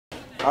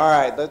All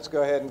right, let's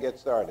go ahead and get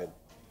started.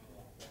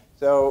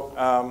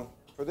 So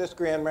for this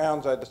grand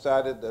rounds, I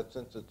decided that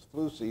since it's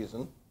flu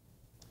season,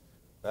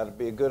 that'd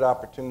be a good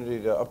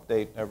opportunity to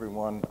update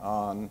everyone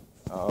on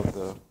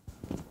the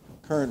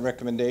current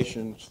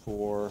recommendations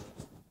for.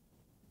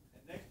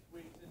 And next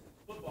week, since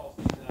it's football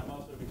season, I'm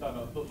also going to be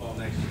talking about football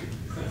next week.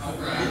 All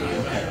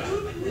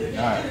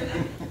right.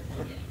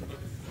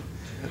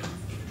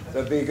 So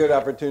it'd be a good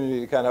opportunity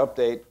to kind of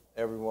update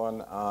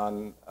everyone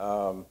on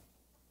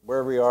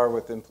where we are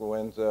with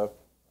influenza,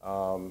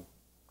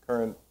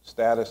 current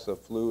status of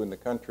flu in the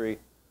country,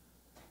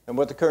 and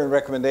what the current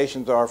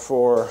recommendations are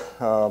for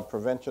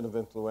prevention of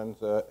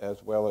influenza,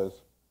 as well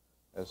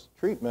as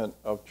treatment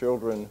of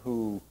children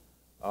who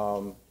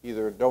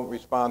either don't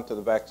respond to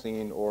the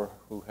vaccine or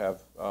who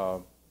have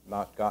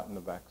not gotten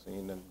the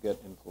vaccine and get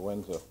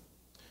influenza.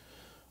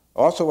 I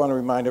also want to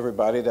remind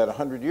everybody that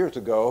 100 years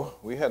ago,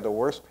 we had the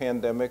worst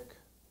pandemic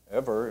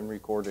ever in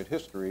recorded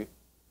history,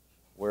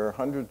 where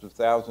hundreds of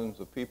thousands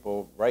of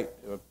people,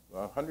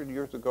 100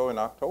 years ago in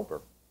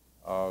October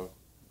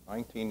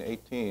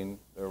 1918,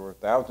 there were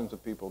thousands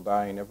of people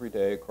dying every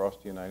day across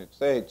the United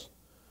States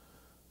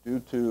due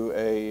to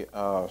a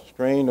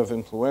strain of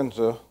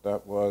influenza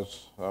that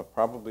was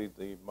probably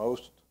the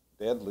most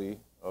deadly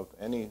of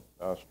any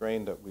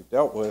strain that we've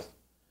dealt with,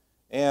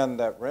 and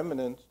that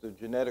remnants, the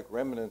genetic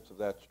remnants of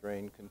that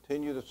strain,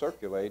 continue to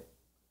circulate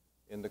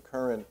in the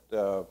current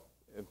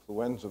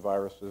influenza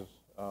viruses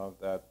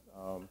that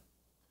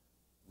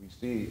we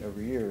see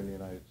every year in the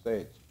United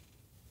States.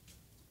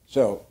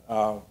 So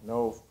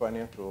no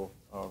financial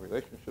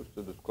relationships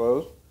to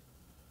disclose.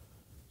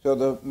 So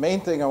the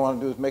main thing I want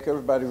to do is make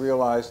everybody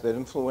realize that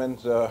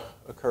influenza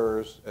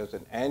occurs as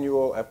an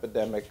annual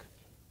epidemic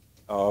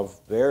of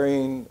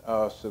varying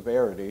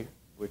severity,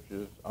 which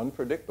is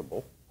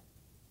unpredictable.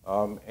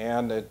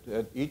 And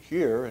each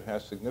year it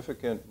has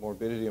significant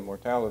morbidity and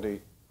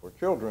mortality for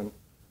children,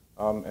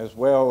 as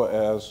well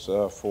as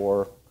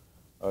for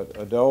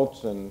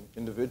adults and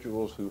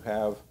individuals who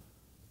have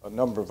a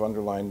number of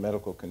underlying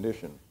medical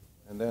conditions.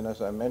 And then, as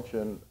I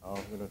mentioned,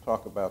 I'm going to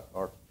talk about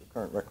the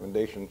current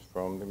recommendations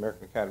from the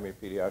American Academy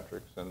of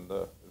Pediatrics and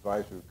the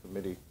Advisory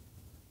Committee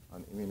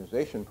on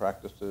Immunization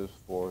Practices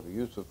for the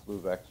use of flu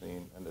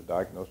vaccine and the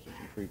diagnosis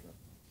and treatment.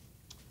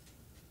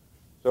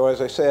 So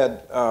as I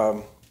said,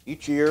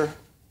 each year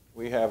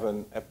we have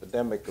an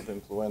epidemic of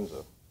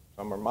influenza.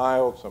 Some are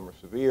mild, some are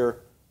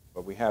severe,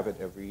 but we have it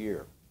every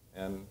year.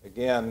 And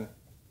again,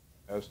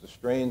 as the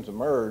strains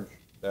emerge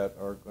that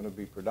are going to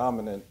be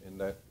predominant in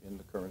the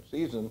current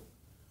season,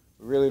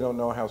 we really don't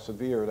know how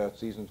severe that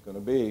season's going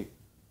to be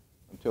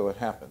until it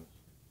happens.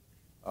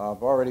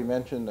 I've already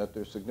mentioned that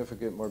there's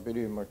significant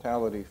morbidity and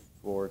mortality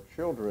for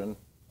children,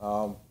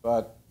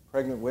 but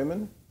pregnant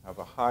women have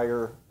a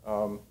higher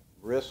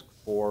risk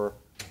for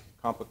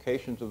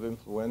complications of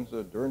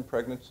influenza during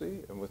pregnancy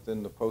and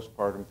within the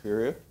postpartum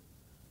period.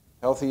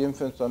 Healthy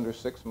infants under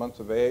 6 months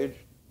of age,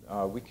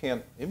 we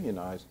can't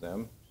immunize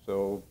them,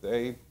 so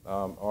they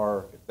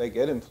if they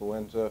get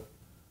influenza,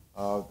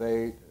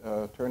 they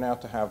turn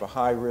out to have a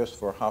high risk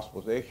for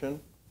hospitalization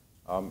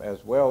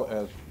as well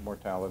as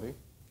mortality.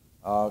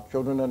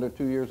 Children under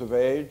 2 years of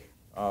age,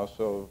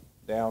 so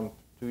down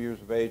 2 years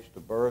of age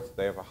to birth,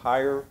 they have a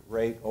higher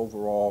rate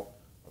overall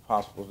of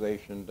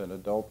hospitalization than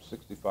adults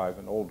 65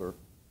 and older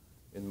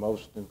in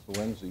most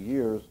influenza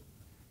years.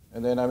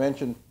 And then I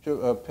mentioned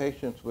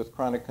patients with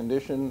chronic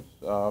conditions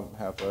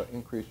have an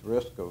increased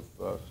risk of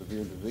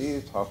severe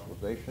disease,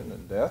 hospitalization,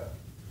 and death.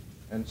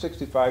 And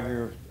 65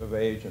 years of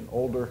age and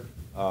older,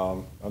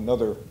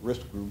 another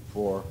risk group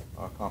for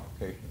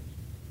complications.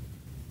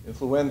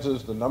 Influenza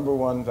is the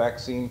 #1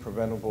 vaccine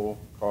preventable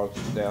cause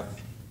of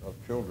death of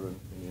children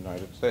in the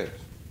United States.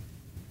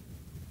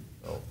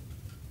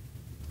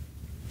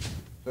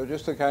 So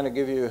just to kind of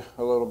give you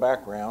a little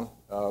background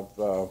of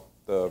the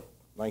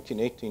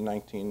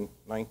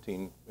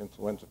 1918-1919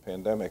 influenza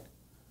pandemic.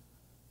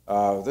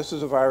 This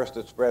is a virus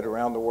that spread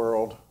around the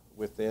world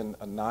within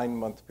a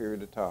 9-month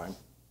period of time.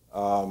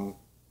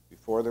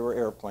 Before there were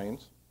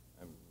airplanes,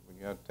 and when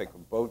you had to take a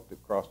boat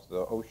across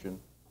the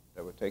ocean,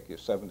 that would take you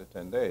 7 to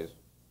 10 days.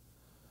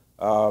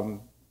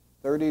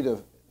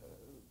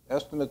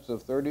 Estimates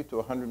of 30 to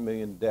 100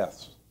 million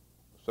deaths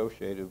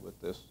associated with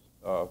this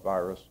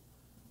virus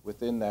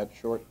within that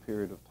short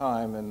period of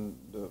time, and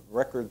the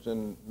records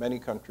in many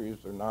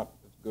countries are not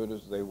as good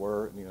as they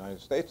were in the United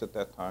States at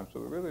that time, so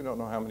we really don't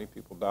know how many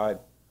people died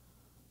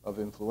of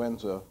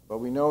influenza. But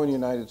we know in the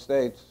United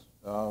States,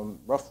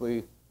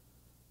 roughly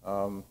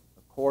a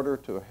quarter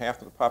to a half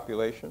of the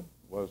population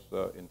was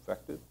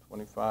infected,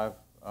 25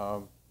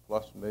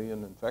 plus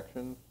million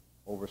infections.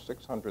 Over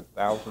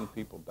 600,000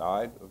 people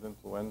died of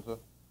influenza.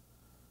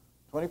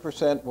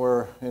 20%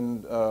 were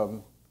in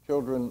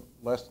children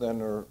less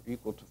than or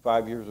equal to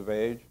 5 years of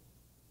age.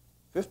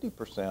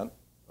 50%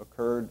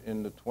 occurred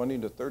in the 20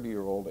 to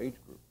 30-year-old age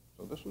group.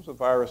 So this was a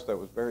virus that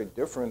was very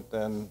different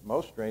than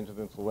most strains of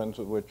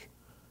influenza, which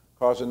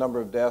caused a number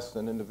of deaths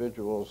in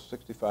individuals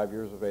 65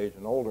 years of age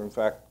and older. In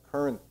fact,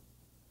 current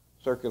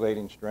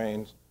circulating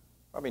strains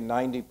probably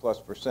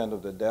 90+%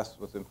 of the deaths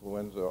with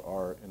influenza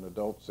are in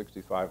adults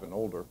 65 and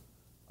older.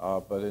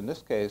 But in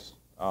this case,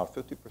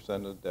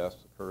 50% of the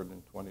deaths occurred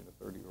in 20 to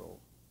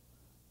 30-year-olds.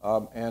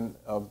 And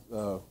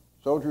of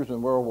soldiers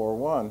in World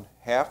War I,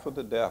 half of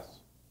the deaths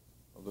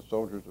of the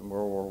soldiers in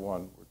World War I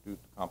were due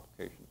to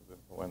complications of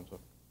influenza.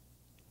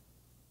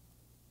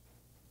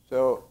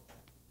 So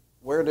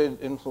where did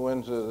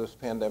influenza, this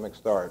pandemic,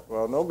 start?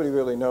 Well, nobody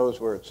really knows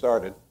where it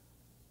started,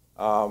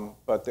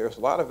 but there's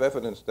a lot of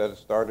evidence that it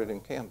started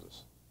in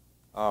Kansas.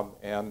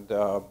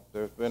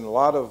 There's been a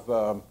lot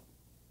of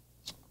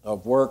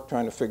work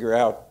trying to figure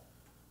out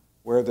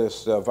where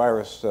this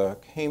virus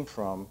came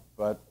from.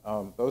 But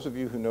those of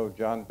you who know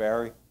John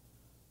Barry,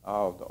 the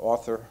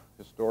author,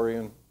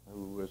 historian,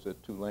 who was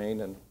at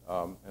Tulane and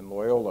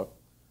Loyola,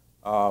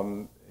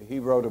 he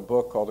wrote a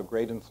book called The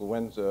Great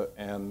Influenza,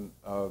 and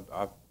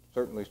I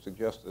certainly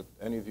suggest that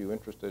any of you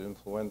interested in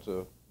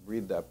influenza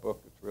read that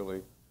book. It's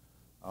really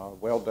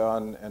well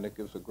done, and it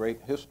gives a great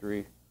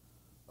history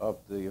of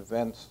the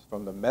events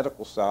from the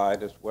medical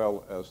side as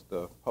well as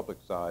the public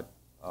side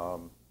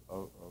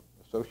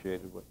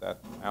associated with that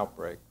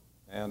outbreak.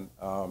 And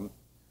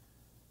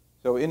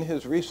so in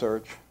his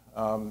research,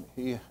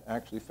 he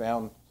actually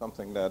found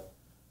something that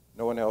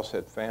no one else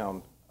had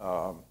found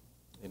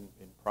in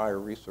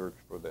prior research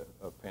for the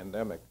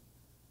pandemic.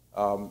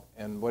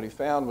 And what he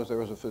found was there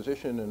was a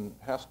physician in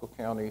Haskell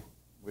County,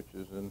 which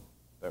is in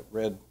that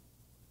red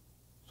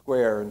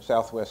square in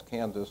southwest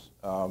Kansas,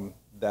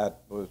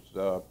 that was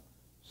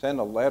sent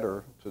a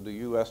letter to the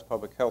U.S.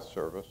 Public Health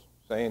Service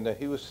saying that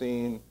he was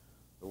seeing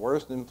the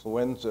worst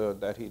influenza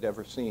that he'd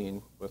ever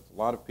seen, with a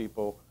lot of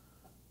people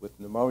with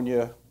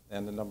pneumonia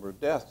and the number of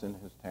deaths in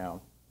his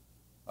town.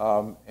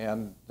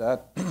 And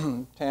that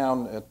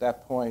town at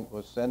that point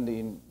was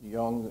sending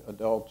young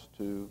adults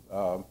to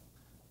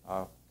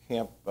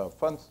Camp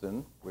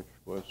Funston, which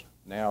was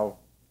now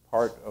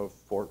part of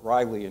Fort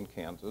Riley in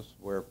Kansas,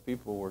 where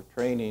people were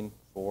training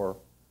for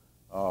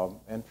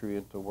entry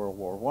into World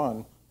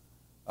War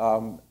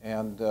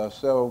I.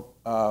 So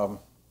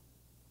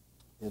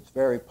it's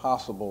very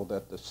possible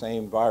that the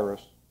same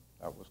virus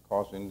that was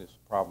causing this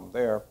problem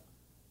there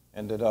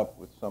ended up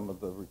with some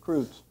of the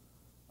recruits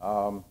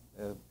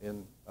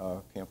in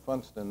Camp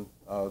Funston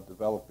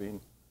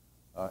developing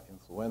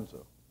influenza.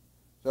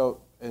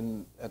 So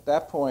at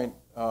that point,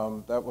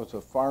 that was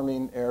a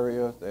farming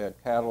area. They had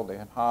cattle, they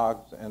had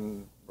hogs,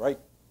 and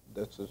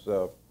this is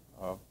a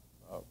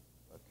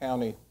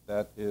county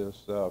that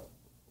is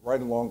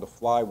right along the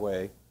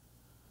flyway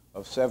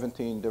of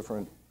 17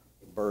 different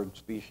bird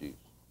species.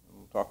 And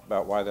we'll talk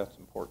about why that's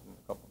important in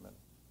a couple of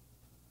minutes.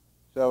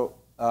 So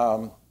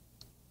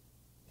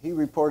he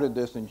reported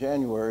this in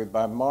January.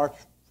 By March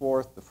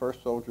 4th, the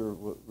first soldier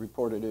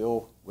reported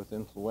ill with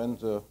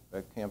influenza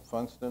at Camp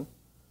Funston.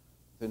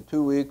 Within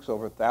 2 weeks,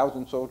 over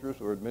 1,000 soldiers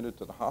were admitted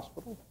to the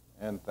hospital,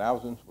 and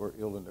thousands were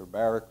ill in their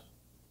barracks.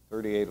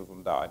 38 of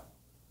them died.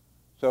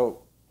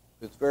 So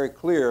it's very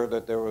clear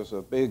that there was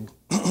a big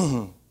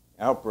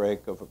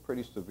outbreak of a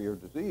pretty severe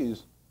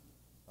disease.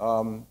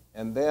 And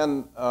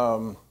then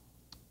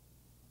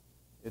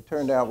it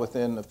turned out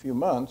within a few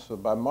months, so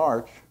by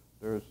March,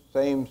 there's the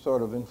same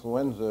sort of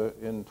influenza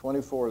in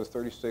 24 to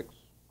 36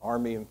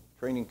 Army and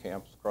training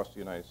camps across the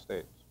United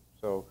States.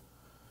 So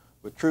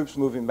with troops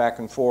moving back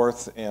and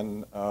forth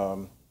and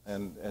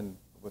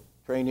with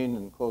training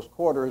in close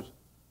quarters,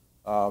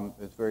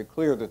 it's very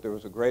clear that there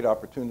was a great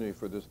opportunity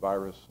for this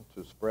virus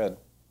to spread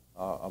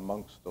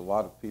amongst a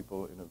lot of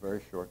people in a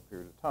very short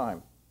period of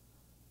time.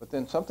 But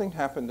then something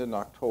happened in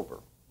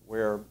October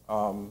where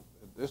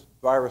this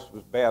virus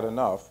was bad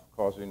enough,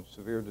 causing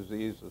severe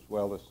disease as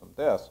well as some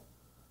deaths.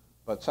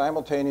 But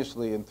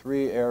simultaneously in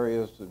 3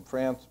 areas in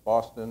France,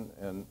 Boston,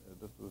 and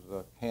this was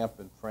a camp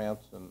in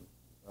France and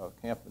a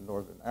camp in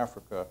northern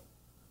Africa,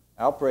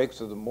 outbreaks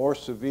of the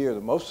most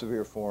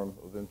severe form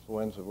of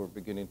influenza were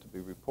beginning to be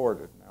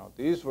reported. Now,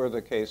 these were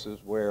the cases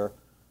where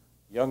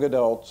young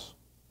adults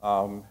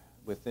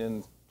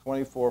within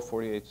 24,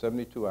 48,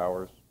 72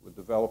 hours would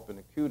develop an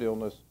acute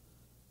illness,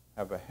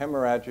 have a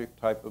hemorrhagic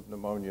type of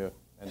pneumonia,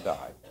 and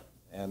die.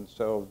 And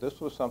so this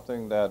was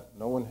something that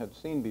no one had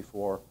seen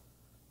before.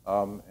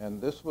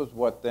 And this was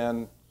what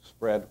then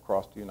spread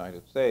across the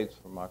United States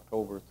from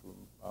October through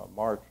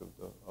March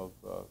of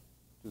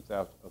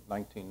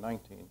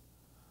 1919.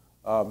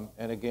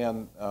 And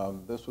again,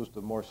 this was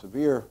the most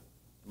severe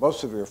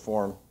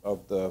form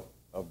of the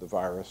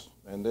virus.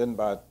 And then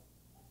by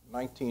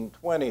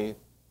 1920,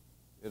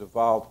 it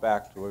evolved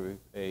back to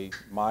a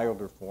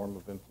milder form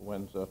of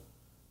influenza,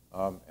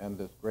 and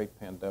this great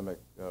pandemic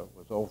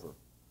was over.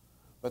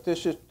 But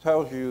this just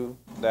tells you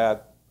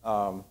that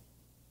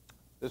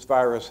this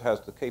virus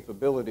has the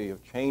capability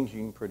of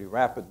changing pretty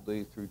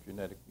rapidly through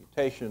genetic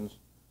mutations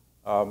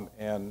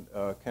and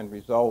can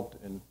result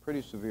in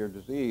pretty severe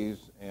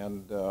disease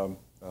and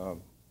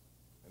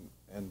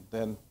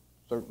then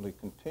certainly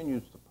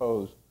continues to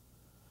pose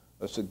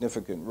a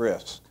significant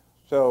risk.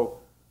 So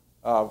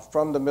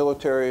From the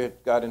military,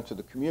 it got into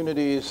the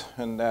communities,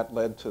 and that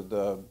led to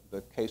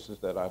the cases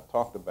that I've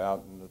talked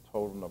about and the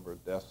total number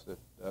of deaths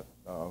that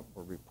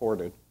were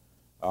reported.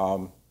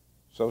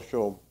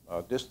 Social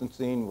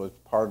distancing was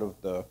part of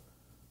the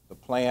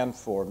plan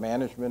for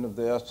management of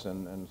this,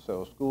 and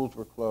so schools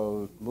were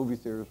closed, movie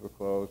theaters were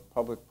closed,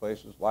 public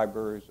places,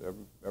 libraries,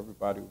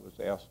 everybody was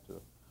asked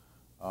to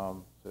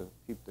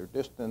keep their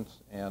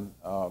distance, and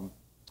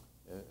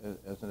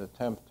as an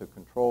attempt to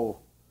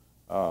control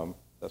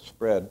the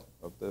spread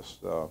of this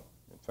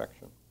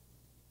infection.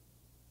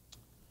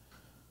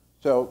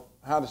 So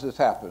how does this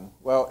happen?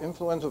 Well,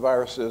 influenza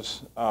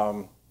viruses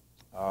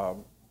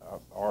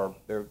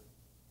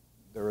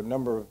there are a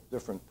number of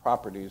different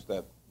properties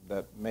that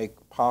make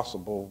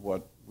possible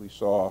what we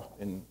saw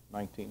in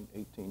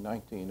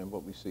 1918-19 and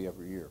what we see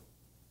every year.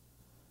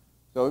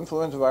 So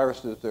influenza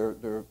viruses,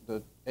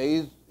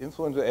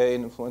 influenza A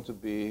and influenza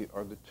B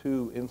are the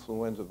two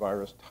influenza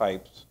virus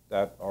types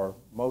that are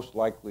most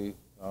likely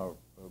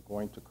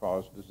going to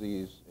cause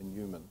disease in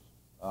humans.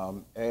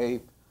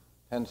 A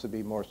tends to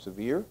be more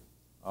severe,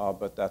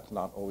 but that's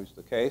not always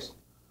the case.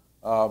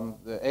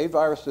 The A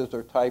viruses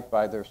are typed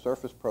by their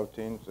surface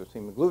proteins. There's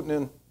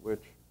hemagglutinin,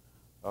 which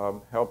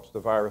helps the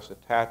virus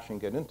attach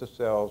and get into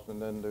cells,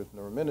 and then there's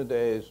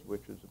neuraminidase,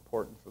 which is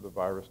important for the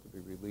virus to be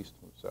released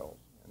from cells.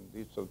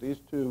 And so these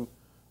two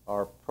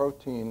are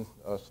protein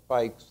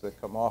spikes that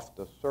come off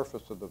the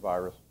surface of the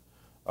virus,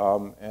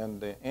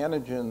 and the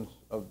antigens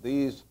of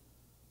these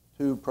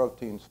two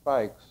protein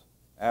spikes,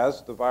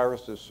 as the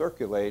viruses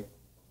circulate,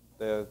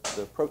 the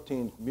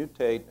proteins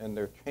mutate, and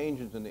there are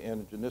changes in the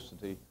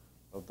antigenicity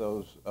of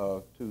those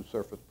two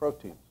surface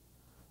proteins.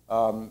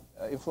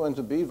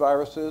 Influenza B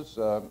viruses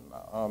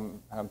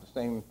have the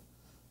same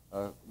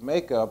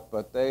makeup,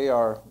 but they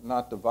are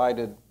not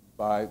divided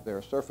by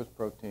their surface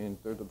proteins.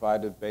 They're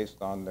divided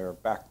based on their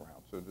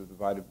background, so they're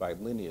divided by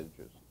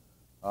lineages.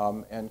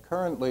 And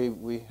currently,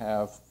 we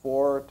have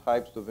 4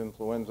 types of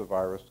influenza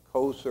virus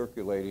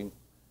co-circulating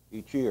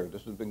each year.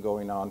 This has been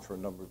going on for a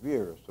number of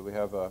years. So we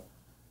have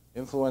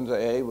influenza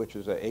A, which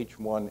is a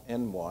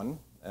H1N1,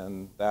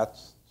 and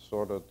that's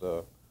sort of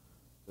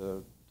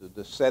the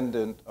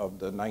descendant of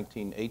the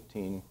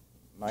 1918-19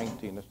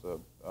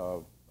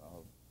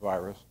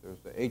 virus. There's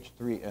the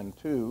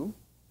H3N2,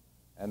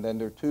 and then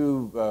there are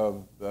 2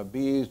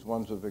 Bs,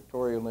 one's a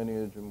Victoria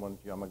lineage and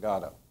one's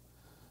Yamagata.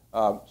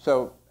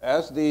 So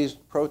as these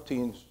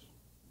proteins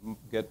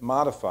get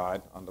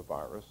modified on the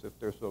virus, if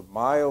there's a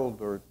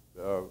mild or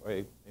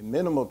a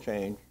minimal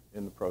change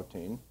in the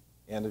protein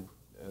and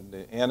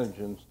the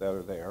antigens that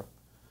are there,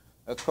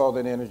 that's called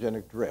an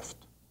antigenic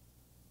drift.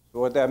 So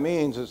what that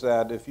means is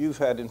that if you've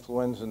had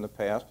influenza in the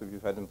past, if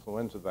you've had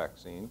influenza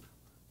vaccine,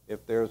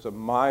 if there's a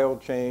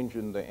mild change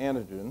in the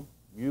antigen,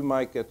 you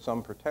might get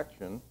some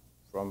protection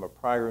from a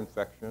prior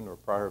infection or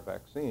prior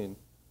vaccine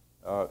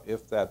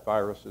if that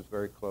virus is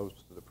very close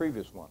to the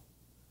previous one.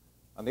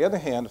 On the other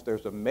hand, if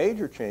there's a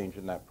major change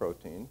in that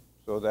protein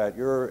so that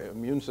your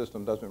immune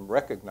system doesn't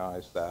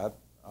recognize that,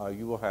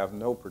 you will have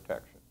no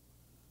protection.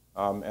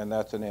 And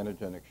that's an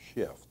antigenic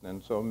shift.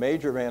 And so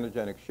major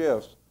antigenic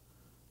shifts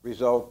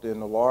result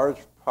in a large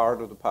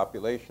part of the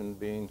population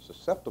being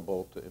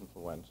susceptible to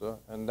influenza,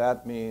 and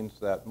that means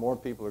that more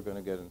people are going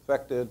to get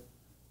infected,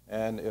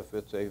 and if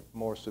it's a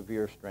more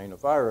severe strain of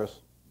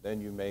virus,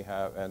 then you may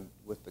have, and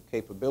with the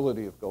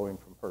capability of going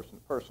from person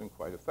to person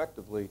quite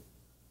effectively,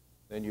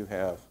 then you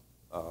have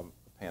a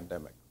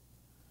pandemic.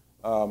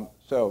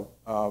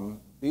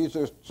 These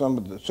are some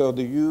of the, so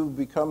that you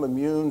become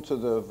immune to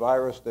the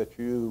virus that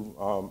you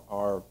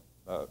are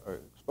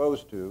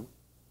exposed to,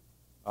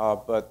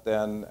 but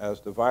then as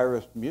the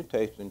virus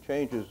mutates and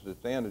changes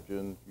its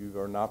antigens, you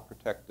are not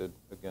protected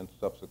against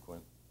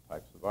subsequent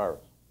types of virus.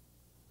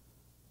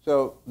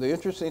 So the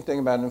interesting thing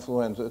about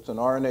influenza, it's an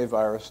RNA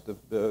virus.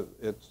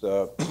 Its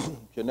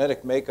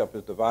genetic makeup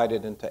is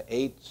divided into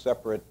 8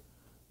 separate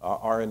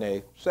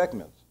RNA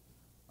segments.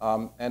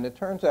 And it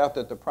turns out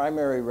that the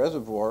primary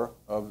reservoir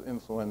of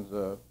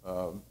influenza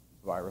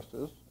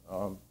viruses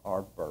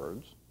are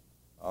birds.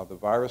 The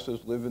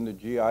viruses live in the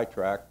GI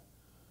tract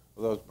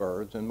of those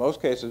birds. In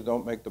most cases,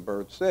 don't make the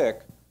bird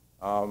sick.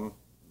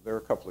 There are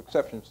a couple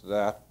exceptions to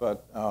that.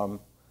 But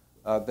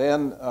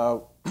then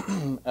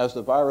as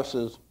the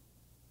viruses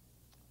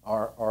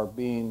are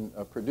being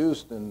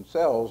produced in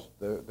cells,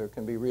 there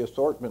can be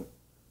reassortment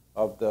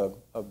of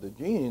the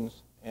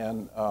genes.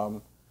 And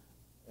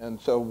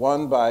so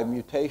one, by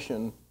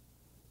mutation,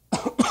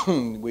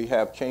 we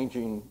have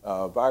changing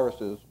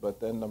viruses, but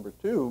then number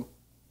 2,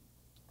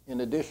 in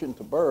addition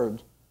to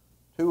birds,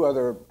 2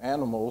 other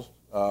animals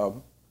are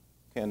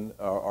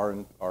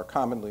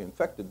commonly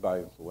infected by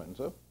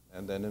influenza,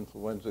 and then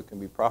influenza can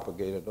be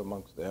propagated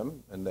amongst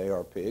them, and they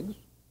are pigs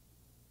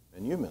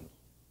and humans.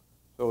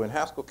 So in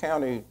Haskell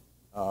County,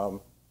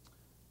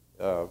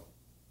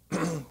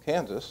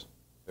 Kansas,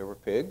 there were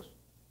pigs,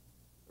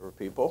 there were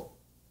people,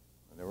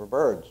 and there were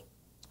birds.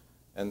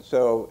 And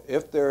so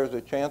if there is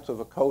a chance of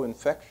a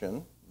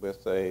co-infection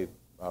with a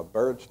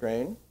bird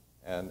strain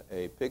and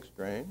a pig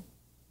strain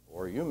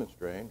or a human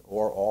strain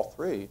or all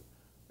 3,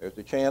 there's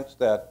a chance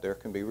that there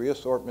can be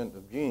reassortment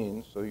of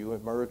genes, so you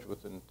emerge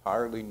with an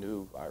entirely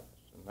new virus.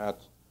 And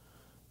that's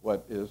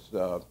what is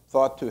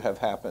thought to have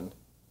happened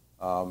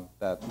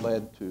that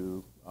led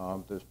to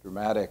this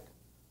dramatic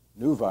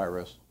new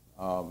virus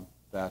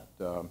that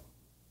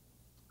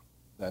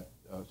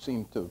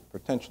seemed to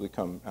potentially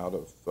come out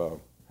of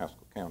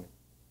Haskell County.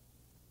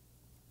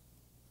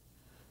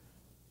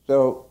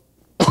 So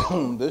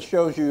this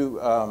shows you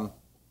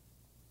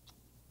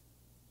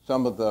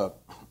some of the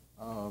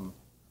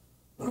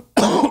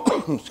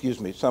excuse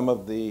me, some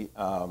of the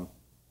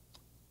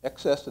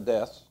excess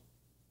deaths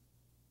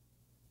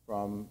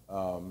from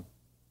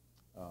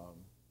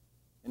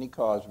any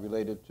cause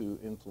related to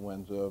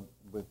influenza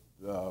with,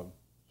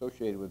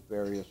 associated with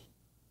various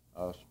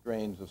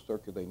strains of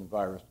circulating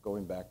virus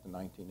going back to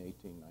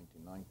 1918,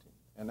 1919.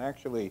 And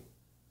actually,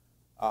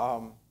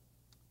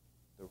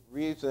 the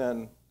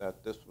reason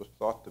that this was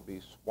thought to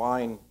be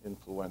swine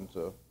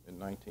influenza in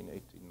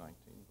 1918-19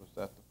 was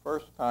that the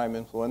first time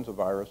influenza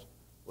virus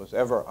was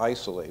ever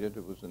isolated,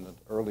 it was in the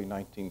early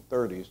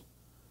 1930s,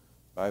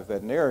 by a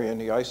veterinarian.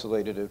 He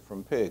isolated it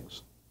from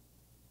pigs.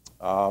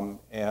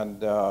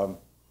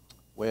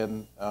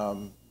 When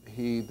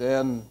he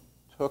then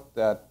took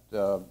that,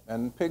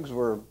 and pigs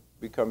were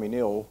becoming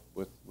ill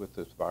with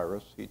this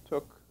virus, he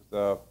took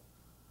the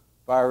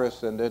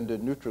virus and then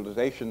did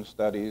neutralization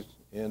studies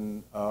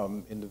in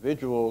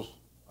individuals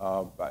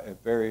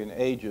at varying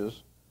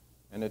ages,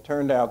 and it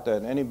turned out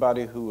that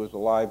anybody who was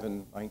alive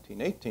in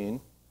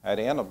 1918 had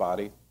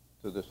antibody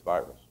to this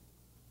virus.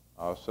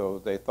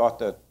 So they thought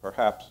that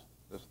perhaps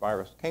this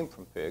virus came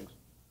from pigs,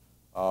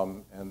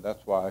 and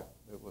that's why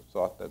it was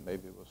thought that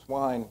maybe it was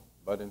swine,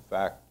 but in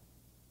fact,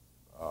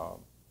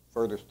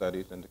 further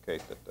studies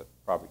indicate that that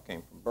probably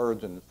came from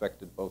birds and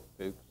infected both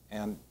pigs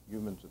and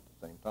humans at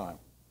the same time.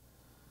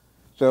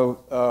 So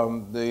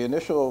the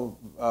initial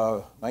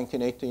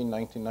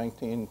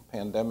 1918-1919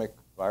 pandemic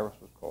virus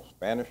was called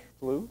Spanish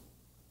flu.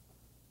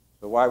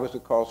 So why was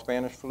it called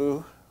Spanish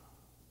flu?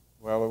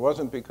 Well, it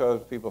wasn't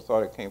because people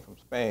thought it came from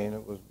Spain.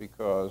 It was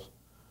because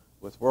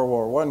with World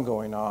War I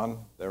going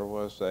on, there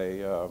was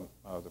the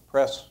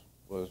press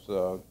was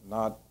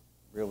not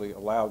really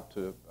allowed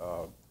to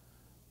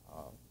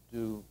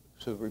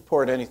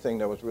report anything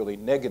that was really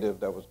negative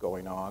that was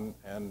going on,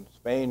 and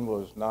Spain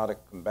was not a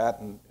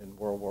combatant in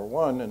World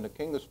War I, and the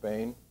King of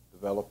Spain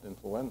developed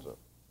influenza.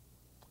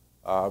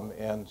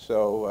 And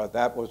so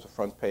that was the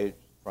front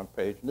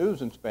page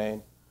news in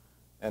Spain,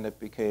 and it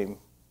became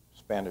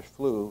Spanish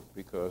flu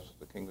because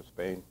the King of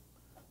Spain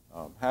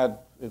had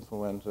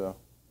influenza,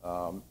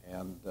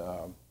 and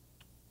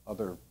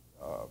other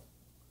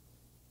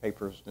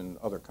papers in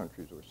other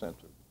countries were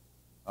censored.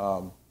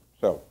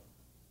 So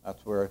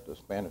that's where the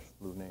Spanish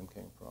flu name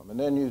came from. And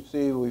then you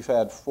see we've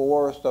had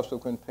 4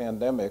 subsequent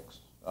pandemics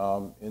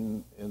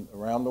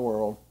around the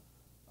world,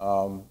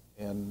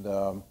 and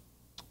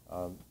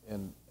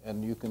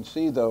you can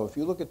see, though, if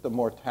you look at the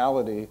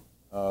mortality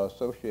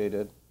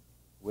associated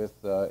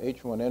with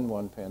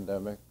H1N1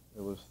 pandemic,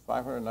 it was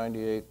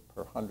 598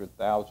 per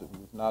 100,000.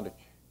 We've not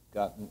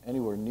gotten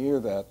anywhere near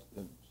that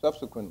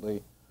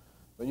subsequently,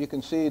 but you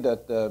can see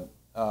that the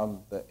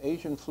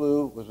Asian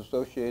flu was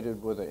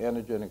associated with an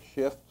antigenic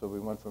shift, so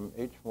we went from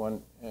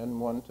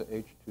H1N1 to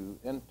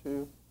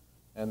H2N2,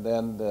 and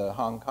then the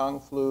Hong Kong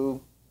flu,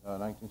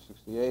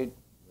 1968,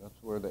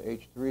 that's where the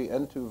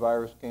H3N2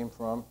 virus came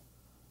from,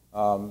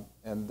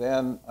 and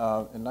then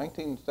in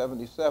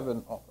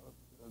 1977,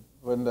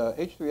 when the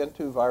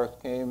H3N2 virus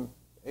came,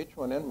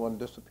 H1N1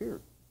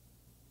 disappeared,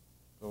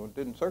 so it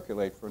didn't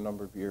circulate for a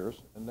number of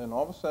years, and then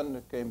all of a sudden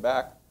it came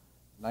back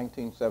in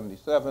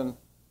 1977,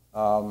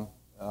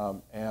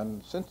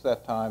 and since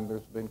that time,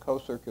 there's been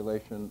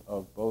co-circulation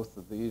of both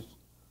of these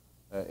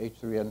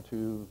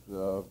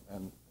H3N2s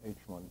and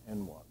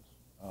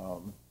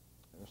H1N1s.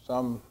 There's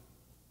some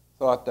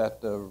thought that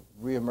the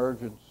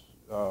reemergence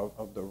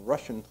of the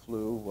Russian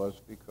flu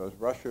was because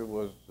Russia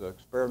was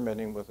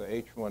experimenting with a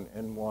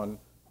H1N1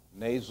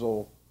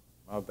 nasal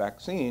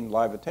vaccine,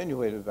 live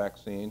attenuated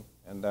vaccine,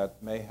 and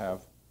that may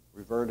have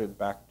reverted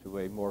back to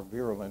a more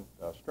virulent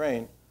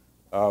strain,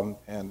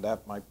 and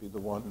that might be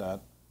the one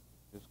that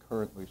is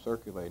currently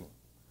circulating.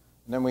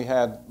 And then we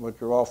had, what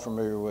you're all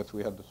familiar with,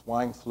 we had the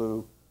swine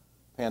flu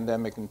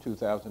pandemic in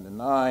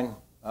 2009,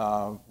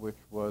 which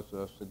was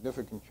a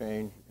significant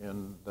change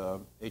in the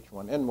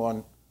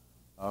H1N1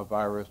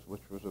 virus,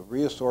 which was a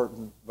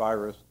reassortant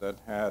virus that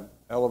had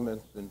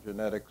elements in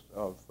genetics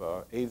of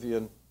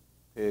avian,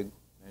 pig,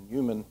 and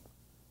human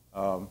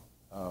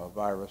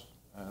virus,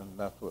 and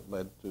that's what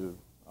led to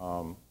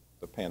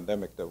the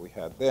pandemic that we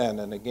had then.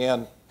 And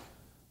again,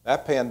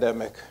 that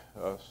pandemic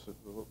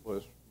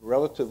was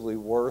relatively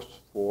worse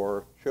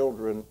for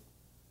children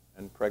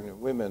and pregnant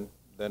women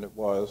than it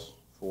was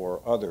for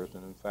others.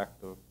 And in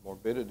fact, the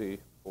morbidity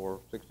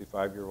for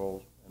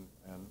 65-year-olds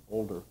and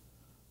older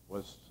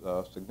was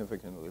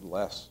significantly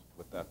less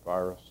with that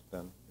virus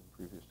than in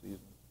previous seasons.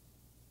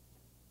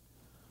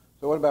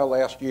 So what about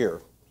last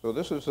year? So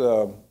this is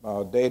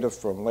data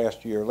from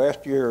last year.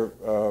 Last year,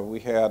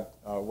 we had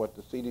what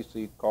the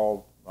CDC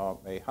called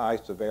a high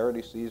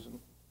severity season.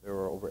 There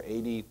were over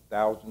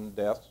 80,000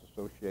 deaths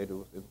associated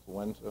with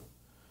influenza.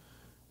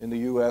 In the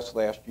U.S.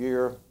 last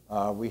year,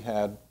 we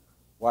had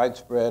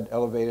widespread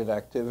elevated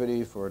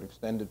activity for an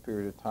extended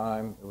period of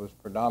time. It was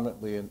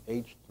predominantly an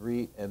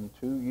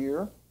H3N2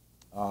 year,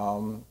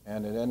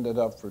 and it ended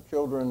up for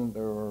children.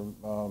 There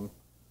were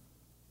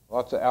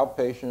lots of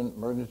outpatient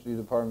emergency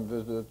department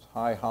visits,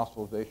 high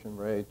hospitalization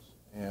rates,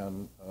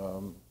 and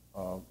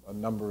a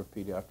number of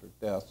pediatric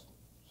deaths.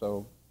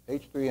 So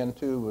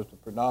H3N2 was the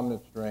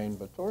predominant strain,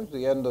 but towards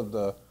the end of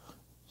the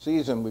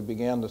season, we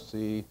began to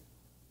see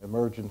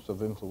emergence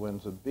of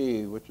influenza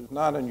B, which is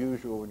not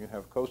unusual when you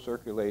have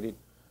co-circulating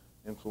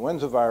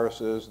influenza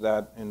viruses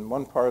that in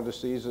one part of the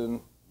season,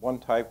 one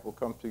type will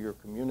come to your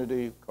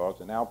community, cause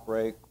an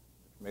outbreak,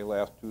 which may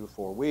last 2 to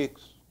 4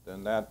 weeks,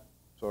 then that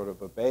sort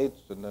of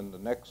abates, and then the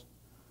next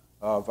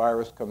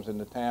virus comes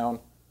into town,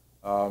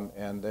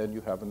 and then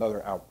you have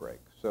another outbreak.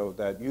 So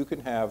that you can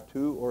have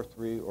 2 or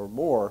 3 or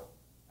more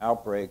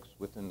outbreaks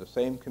within the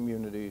same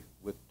community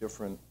with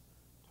different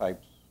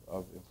types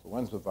of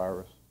influenza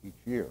virus each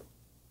year.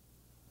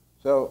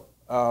 So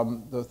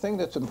the thing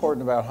that's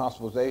important about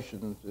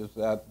hospitalizations is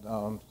that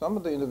some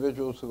of the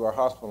individuals who are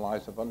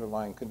hospitalized have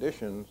underlying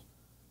conditions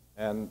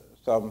and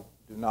some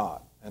do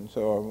not. And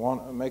so I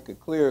want to make it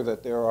clear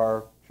that there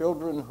are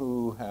children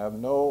who have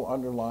no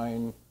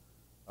underlying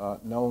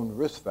known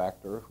risk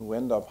factor who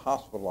end up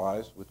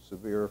hospitalized with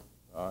severe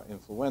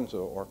influenza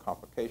or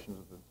complications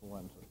of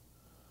influenza.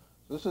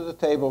 So this is a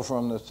table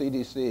from the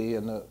CDC,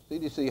 and the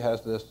CDC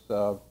has this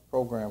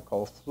program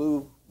called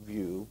Flu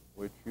View,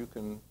 which you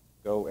can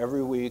go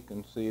every week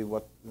and see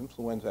what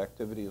influenza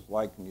activity is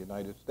like in the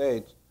United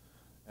States,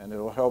 and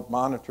it'll help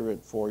monitor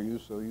it for you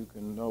so you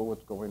can know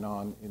what's going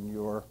on in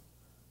your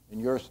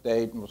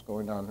state and what's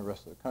going on in the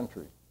rest of the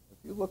country. If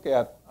you look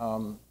at,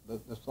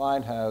 the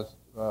slide has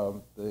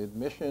the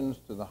admissions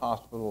to the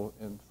hospital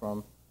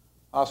from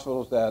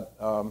hospitals that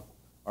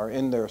are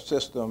in their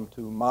system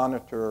to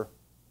monitor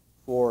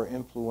for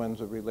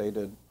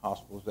influenza-related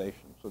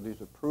hospitalization. So these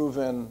are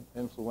proven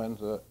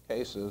influenza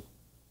cases.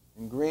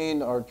 In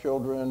green are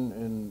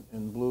children,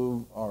 in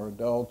blue are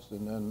adults,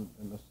 and then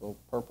in this little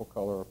purple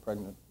color are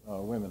pregnant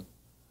women.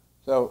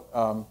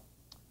 So,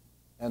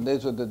 and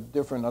these are the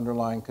different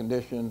underlying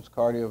conditions: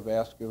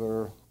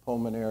 cardiovascular,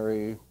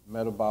 pulmonary,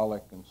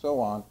 metabolic, and so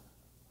on.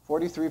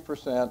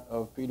 43%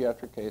 of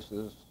pediatric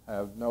cases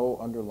have no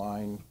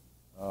underlying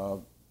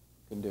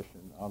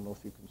condition. I don't know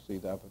if you can see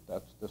that, but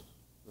that's this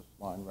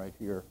line right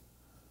here.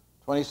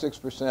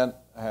 26%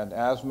 had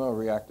asthma or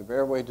reactive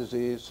airway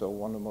disease, so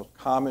one of the most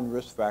common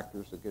risk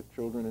factors that get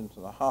children into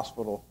the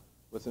hospital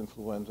with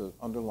influenza,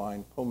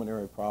 underlying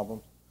pulmonary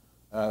problems.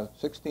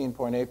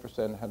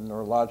 16.8% had a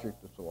neurologic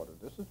disorder.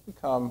 This has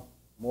become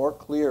more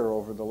clear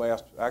over the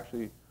last,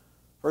 actually,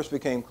 first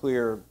became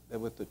clear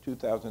with the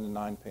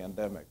 2009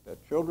 pandemic,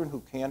 that children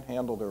who can't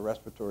handle their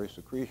respiratory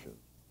secretions,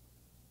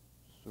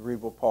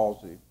 cerebral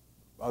palsy,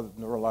 other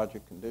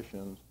neurologic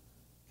conditions,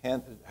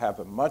 can have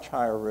a much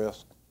higher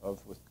risk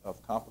of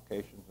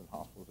complications and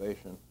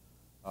hospitalization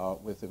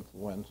with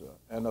influenza.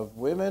 And of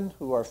women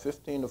who are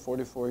 15 to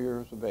 44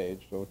 years of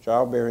age, so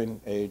childbearing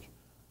age,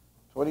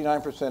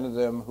 29% of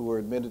them who were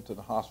admitted to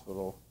the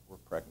hospital were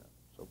pregnant.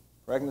 So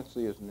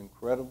pregnancy is an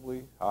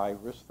incredibly high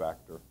risk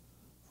factor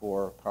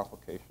for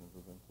complications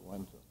of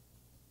influenza.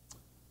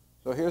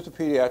 So here's the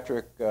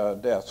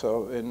pediatric death.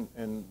 So in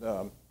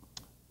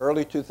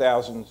early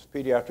 2000s,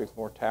 pediatric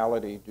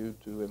mortality due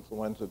to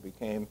influenza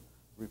became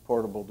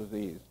reportable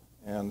disease.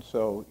 And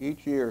so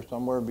each year,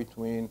 somewhere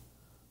between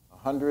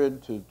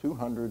 100 to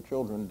 200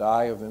 children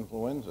die of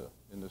influenza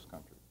in this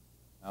country.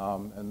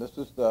 And this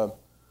is the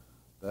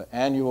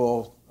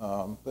annual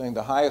thing.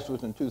 The highest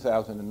was in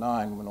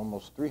 2009 when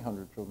almost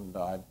 300 children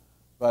died.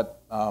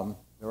 But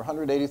there were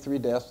 183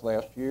 deaths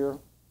last year.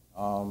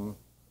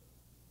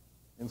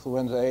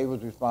 Influenza A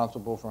was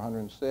responsible for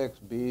 106,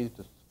 B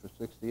for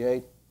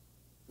 68.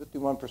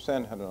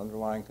 51% had an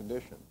underlying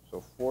condition.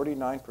 So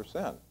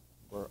 49%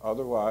 were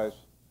otherwise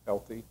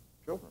healthy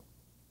children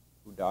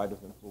who died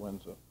of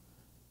influenza.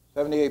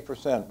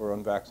 78% were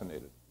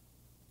unvaccinated.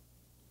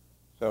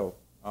 So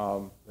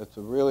it's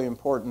a really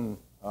important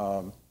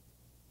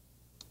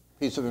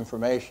piece of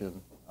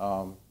information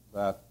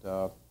that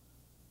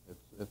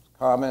it's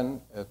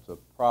common, it's a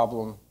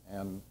problem,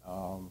 and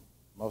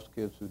most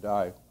kids who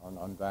die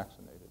are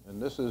unvaccinated.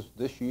 And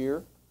this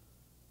year,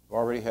 we've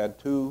already had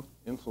 2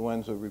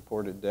 influenza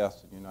reported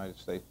deaths in the United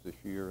States this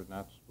year, and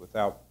that's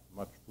without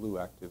much flu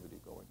activity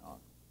going on.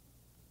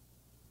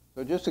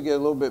 So just to get a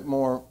little bit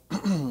more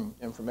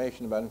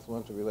information about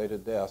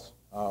influenza-related deaths,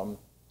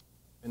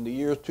 in the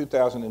years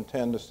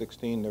 2010 to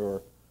 16, there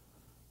were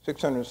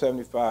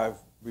 675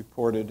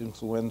 reported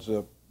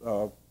influenza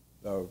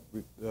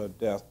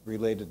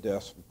related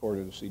deaths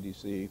reported to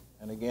CDC.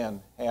 And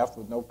again, half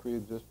with no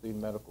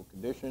pre-existing medical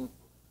condition.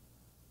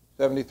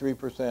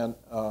 73%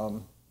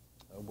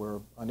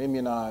 were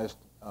unimmunized,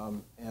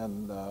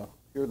 and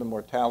here are the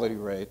mortality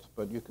rates.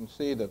 But you can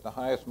see that the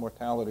highest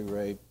mortality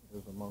rate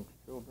is amongst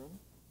children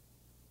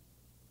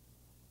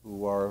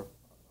who are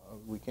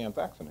we can't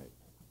vaccinate.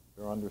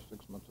 They're under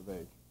 6 months of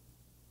age.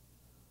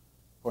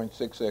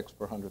 0.66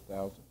 per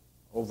 100,000.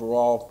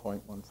 Overall,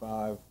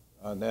 0.15.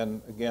 And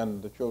then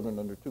again, the children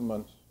under 2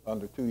 months,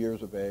 under 2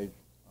 years of age,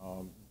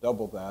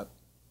 double that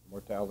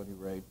mortality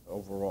rate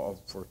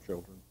overall for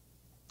children.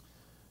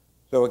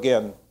 So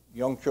again,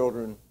 young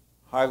children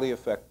highly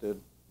affected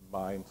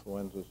by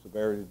influenza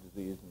severity,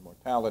 disease, and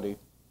mortality.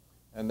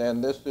 And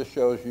then this just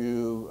shows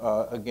you,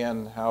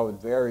 again, how it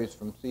varies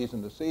from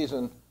season to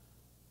season.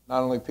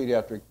 Not only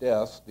pediatric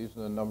deaths, these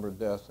are the number of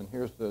deaths, and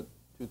here's the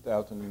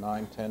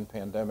 2009-10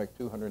 pandemic,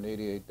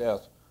 288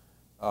 deaths.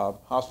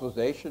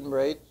 Hospitalization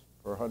rates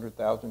per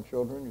 100,000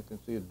 children, you can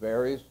see it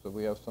varies. So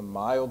we have some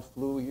mild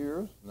flu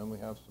years, and then we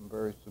have some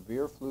very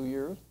severe flu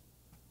years.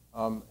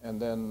 And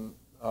then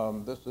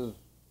this is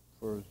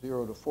for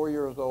 0 to 4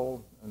 years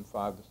old and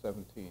 5 to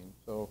 17.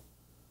 So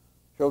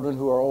children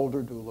who are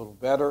older do a little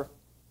better,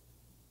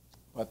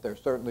 but they're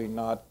certainly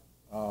not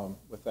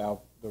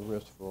without the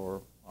risk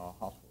for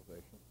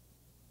hospitalization.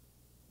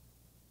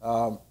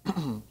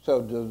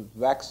 So does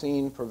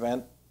vaccine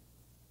prevent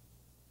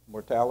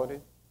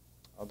mortality?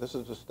 This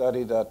is a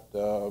study that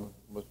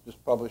was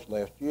just published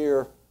last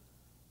year,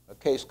 a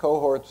case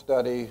cohort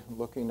study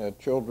looking at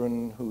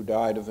children who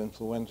died of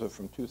influenza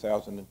from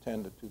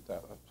 2010 to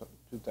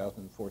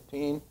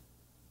 2014.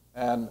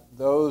 And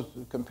those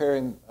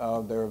comparing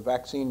their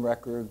vaccine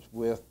records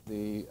with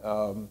the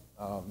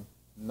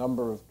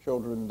number of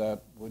children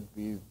that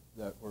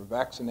were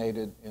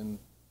vaccinated in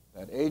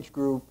that age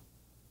group,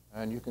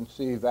 and you can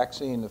see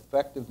vaccine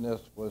effectiveness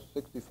was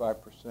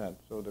 65%.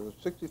 So there was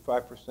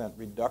 65%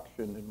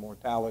 reduction in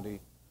mortality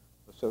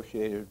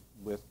associated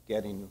with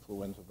getting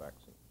influenza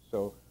vaccine.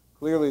 So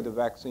clearly the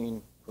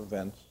vaccine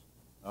prevents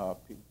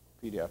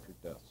pediatric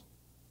deaths.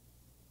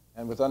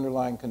 And with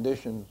underlying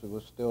conditions, it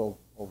was still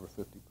over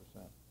 50%.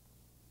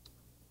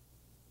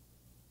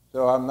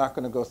 So I'm not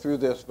going to go through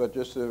this, but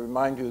just to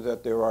remind you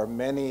that there are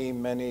many,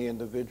 many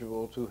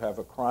individuals who have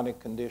a chronic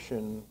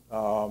condition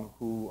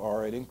who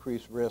are at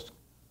increased risk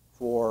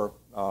for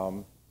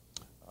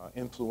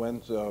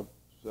influenza,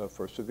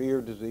 for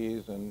severe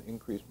disease and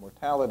increased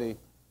mortality.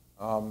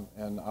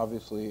 And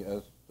obviously,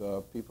 as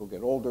people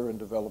get older and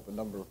develop a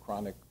number of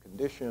chronic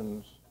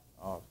conditions,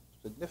 a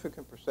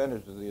significant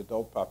percentage of the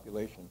adult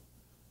population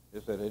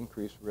is at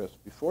increased risk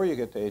before you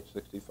get to age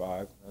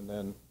 65, and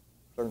then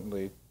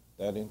certainly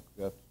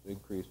that's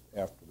increased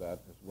after that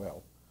as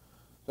well.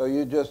 So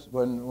you just,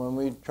 when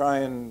we try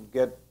and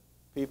get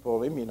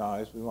people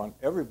immunized, we want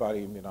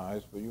everybody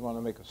immunized, but you want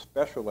to make a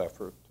special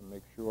effort to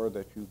make sure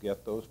that you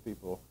get those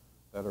people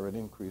that are at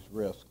increased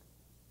risk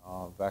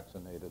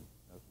vaccinated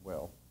as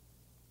well.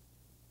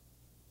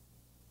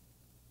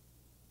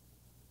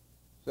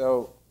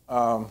 So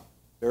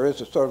there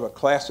is a sort of a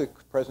classic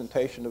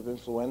presentation of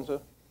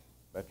influenza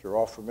that you're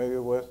all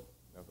familiar with.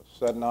 You have a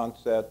sudden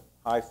onset,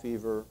 high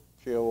fever,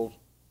 chills,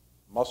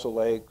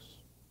 muscle aches,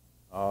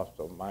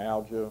 so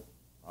myalgia,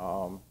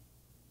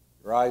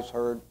 your eyes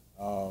hurt,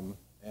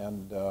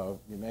 and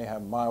you may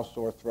have mild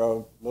sore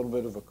throat, a little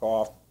bit of a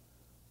cough,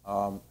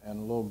 and a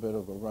little bit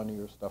of a runny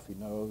or stuffy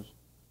nose.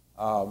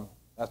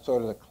 That's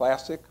sort of the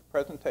classic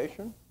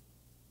presentation,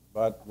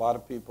 but a lot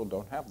of people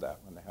don't have that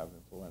when they have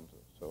influenza.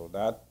 So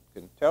that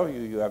can tell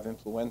you have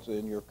influenza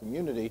in your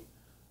community,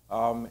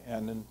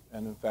 and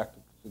in fact,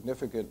 a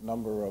significant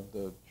number of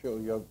the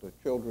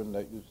children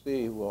that you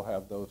see will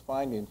have those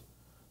findings,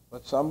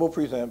 but some will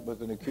present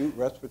with an acute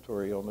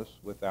respiratory illness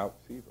without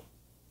fever.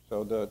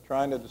 So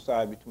trying to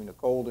decide between a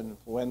cold and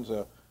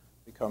influenza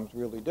becomes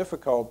really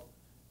difficult.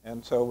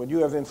 And so when you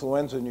have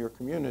influenza in your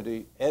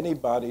community,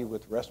 anybody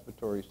with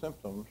respiratory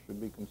symptoms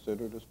should be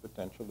considered as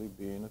potentially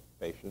being a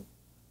patient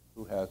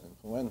who has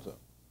influenza.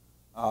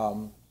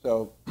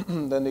 So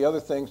then the other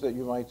things that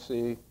you might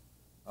see,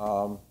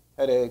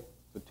 headache,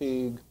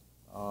 fatigue,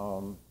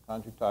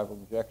 conjunctival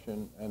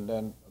injection, and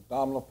then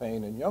abdominal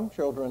pain in young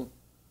children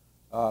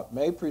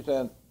may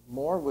present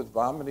more with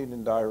vomiting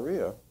and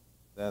diarrhea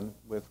than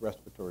with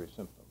respiratory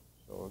symptoms.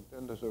 So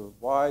again, there's a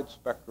wide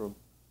spectrum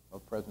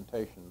of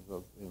presentations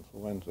of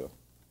influenza.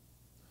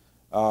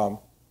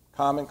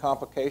 Common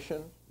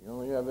complications,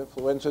 when you have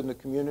influenza in the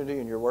community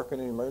and you're working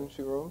in the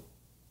emergency room,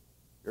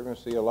 you're going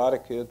to see a lot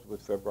of kids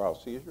with febrile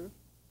seizures.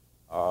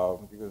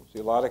 You're going to see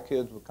a lot of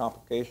kids with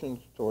complications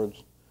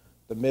towards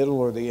the middle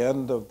or the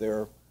end of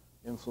their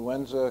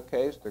influenza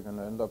case. They're going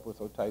to end up with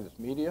otitis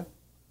media,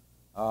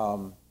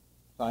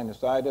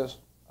 sinusitis,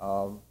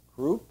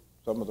 croup.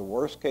 Some of the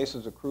worst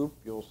cases of croup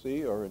you'll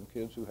see are in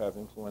kids who have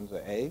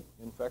influenza A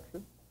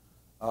infection.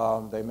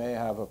 They may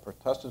have a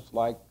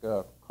pertussis-like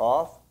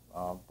cough,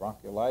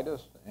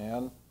 bronchiolitis,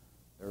 and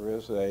there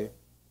is a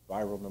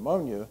viral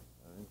pneumonia,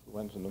 an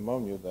influenza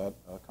pneumonia that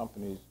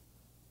accompanies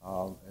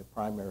a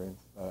primary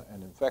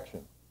an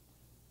infection.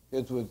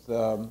 Kids with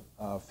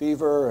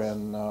fever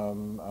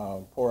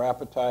and poor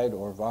appetite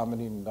or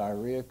vomiting and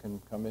diarrhea can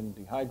come in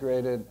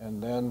dehydrated,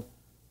 and then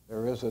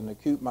there is an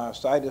acute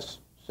myositis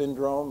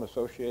syndrome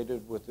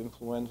associated with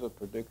influenza,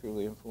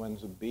 particularly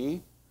influenza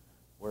B.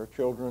 where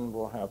children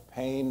will have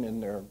pain in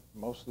their,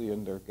 mostly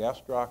in their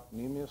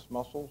gastrocnemius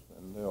muscles,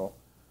 and they'll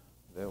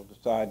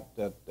decide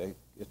that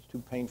it's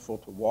too painful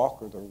to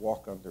walk, or they'll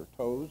walk on their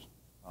toes,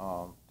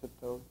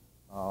 tiptoes.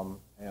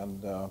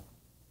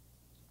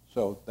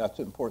 So that's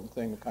an important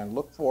thing to kind of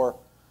look for.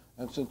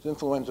 And since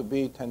influenza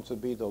B tends to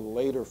be the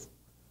later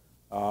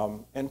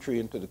entry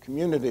into the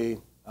community,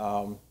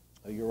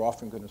 you're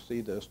often going to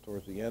see this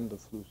towards the end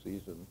of flu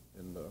season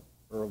in the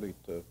early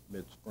to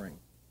mid-spring.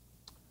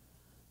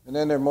 And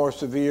then there are more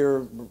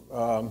severe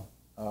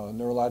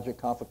neurologic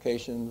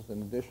complications.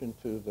 In addition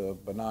to the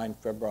benign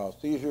febrile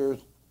seizures,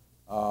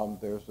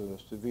 there's a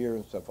severe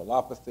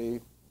encephalopathy,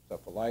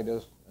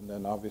 encephalitis, and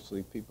then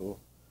obviously people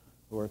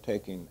who are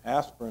taking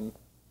aspirin.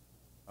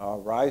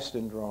 Reye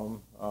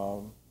syndrome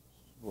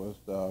was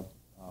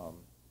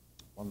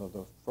one of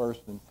the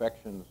first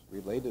infections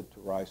related to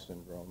Reye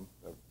syndrome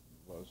that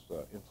was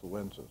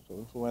influenza. So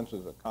influenza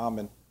is a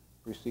common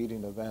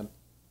preceding event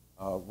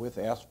with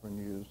aspirin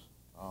use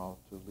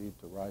to lead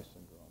to Reye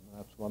syndrome. And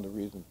that's one of the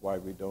reasons why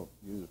we don't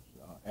use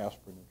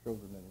aspirin in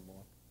children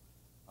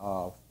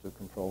anymore to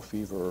control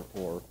fever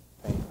or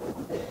pain.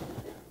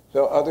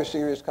 So other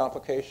serious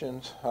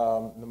complications,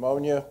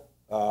 pneumonia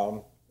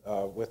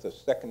with a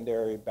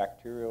secondary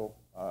bacterial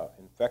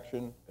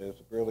infection is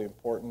really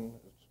important.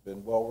 It's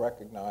been well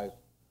recognized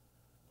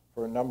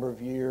for a number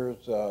of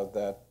years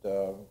that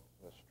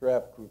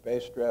strep, group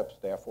A strep,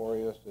 Staph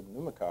aureus, and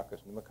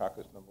pneumococcus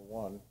number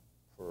 1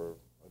 for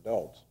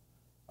adults,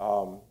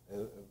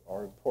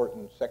 are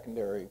important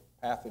secondary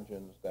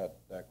pathogens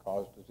that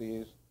cause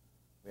disease.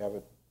 We have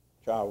a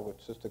child with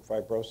cystic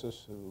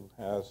fibrosis who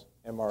has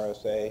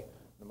MRSA,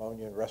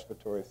 pneumonia and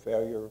respiratory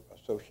failure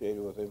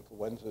associated with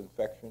influenza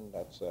infection.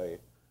 That's a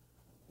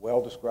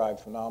well-described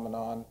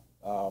phenomenon,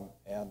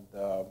 and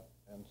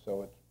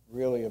so it's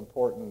really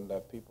important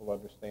that people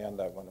understand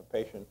that when a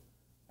patient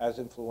has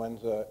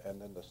influenza and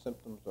then the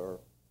symptoms are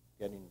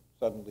getting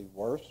suddenly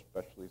worse,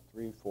 especially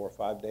 3, 4,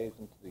 5 days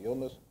into the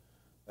illness,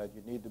 that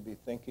you need to be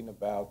thinking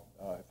about,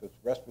 if it's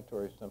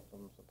respiratory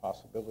symptoms, the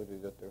possibility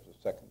that there's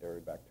a secondary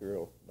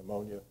bacterial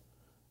pneumonia.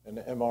 And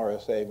the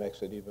MRSA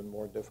makes it even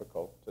more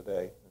difficult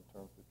today in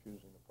terms of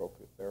choosing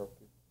appropriate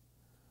therapy.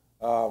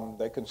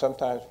 They can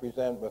sometimes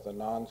present with a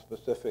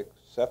non-specific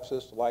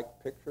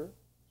sepsis-like picture,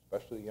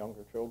 especially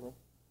younger children.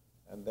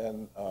 And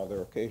then there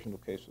are occasional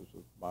cases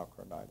of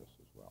myocarditis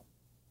as well.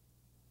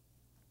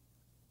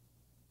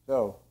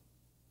 So,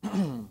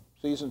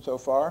 season so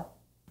far.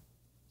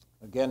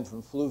 Again,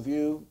 from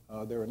FluView,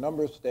 there are a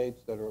number of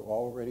states that are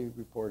already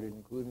reporting,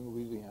 including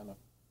Louisiana,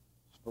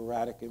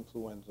 sporadic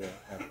influenza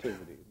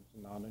activity. It's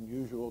not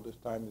unusual this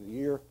time of the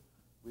year.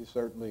 We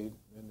certainly,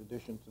 in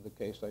addition to the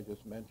case I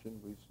just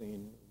mentioned, we've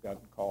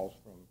gotten calls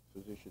from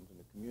physicians in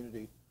the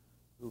community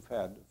who've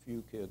had a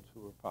few kids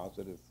who are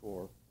positive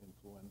for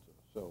influenza.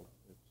 So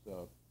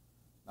it's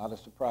not a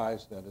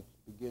surprise that it's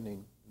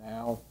beginning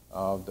now.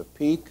 The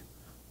peak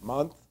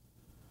month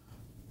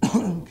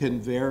can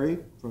vary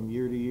from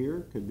year to year.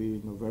 It could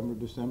be November,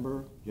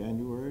 December,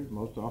 January.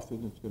 Most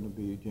often it's going to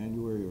be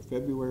January or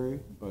February,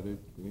 but it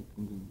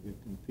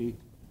can peak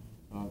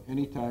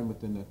anytime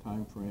within that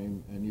time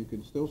frame, and you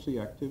can still see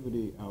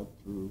activity out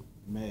through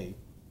May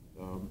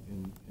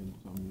in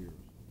some years.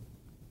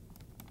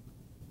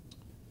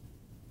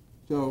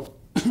 So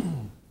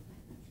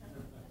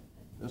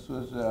this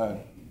was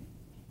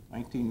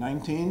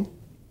 1919.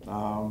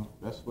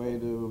 Best way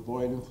to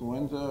avoid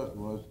influenza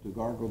was to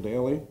gargle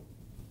daily.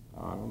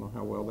 I don't know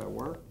how well that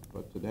worked,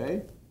 but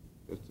today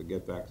it's to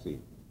get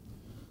vaccine.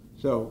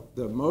 So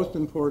the most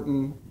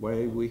important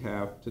way we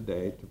have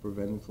today to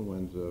prevent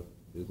influenza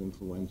is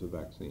influenza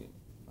vaccine.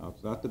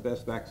 It's not the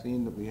best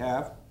vaccine that we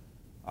have.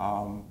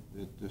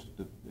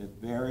 It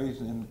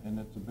varies in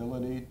its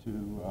ability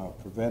to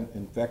prevent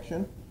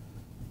infection.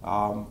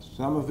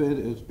 Some of it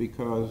is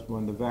because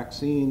when the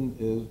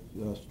vaccine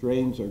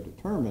strains are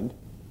determined,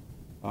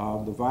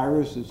 the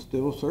virus is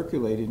still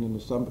circulating in the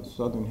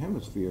southern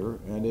hemisphere,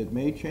 and it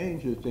may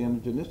change its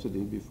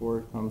antigenicity before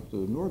it comes to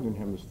the northern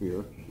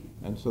hemisphere.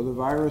 And so the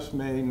virus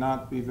may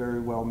not be very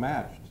well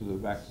matched to the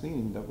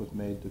vaccine that was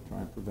made to try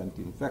and prevent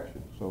the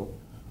infection. So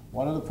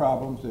one of the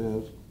problems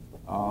is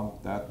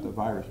that the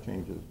virus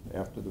changes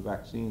after the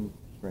vaccine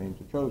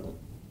strains are chosen.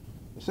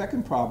 The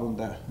second problem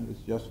that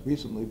has just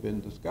recently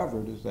been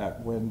discovered is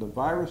that when the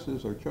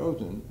viruses are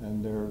chosen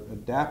and they're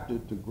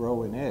adapted to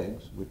grow in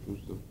eggs, which was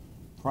the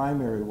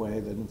primary way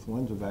that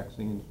influenza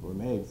vaccines were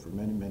made for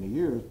many, many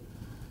years,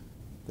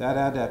 that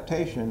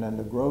adaptation and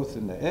the growth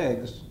in the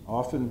eggs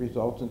often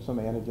results in some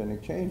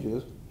antigenic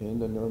changes in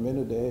the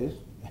neuraminidase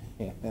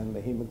and the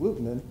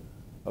hemagglutinin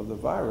of the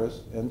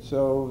virus. And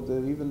so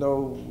even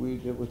though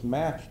it was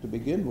matched to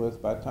begin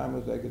with, by the time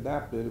it was egg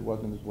adapted, it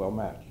wasn't as well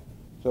matched.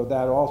 So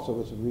that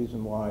also is a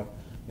reason why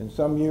in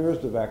some years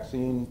the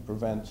vaccine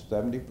prevents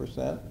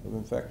 70% of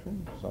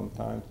infection.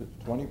 Sometimes it's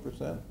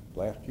 20%.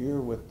 Last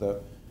year with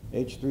the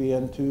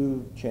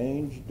H3N2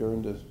 change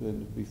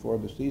before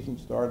the season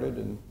started,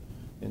 and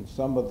in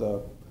some of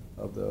the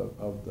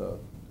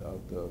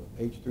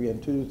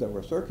H3N2s that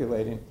were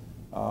circulating,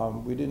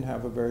 we didn't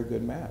have a very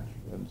good match.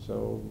 And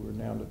so we're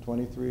down to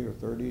 23 or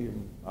 30,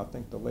 and I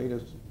think the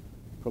latest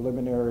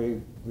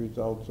preliminary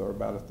results are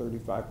about a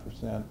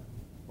 35%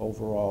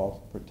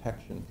 overall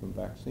protection from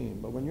vaccine.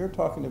 But when you're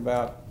talking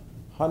about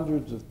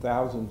hundreds of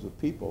thousands of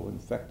people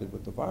infected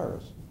with the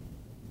virus,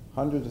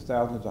 hundreds of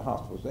thousands of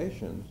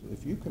hospitalizations,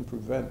 if you can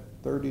prevent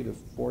 30 to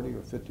 40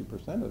 or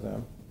 50% of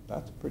them,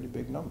 that's a pretty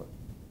big number.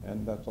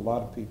 And that's a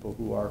lot of people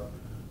who are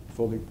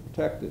fully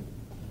protected.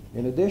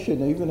 In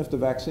addition, even if the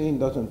vaccine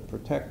doesn't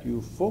protect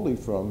you fully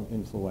from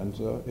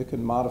influenza, it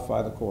can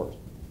modify the course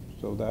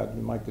so that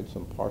you might get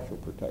some partial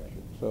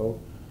protection. So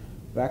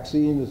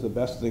vaccine is the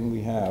best thing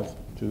we have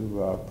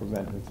to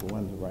prevent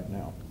influenza right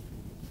now.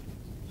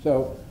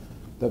 So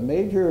the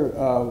major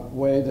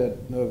way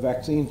that the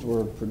vaccines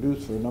were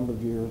produced for a number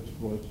of years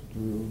was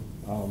through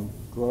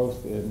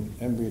growth in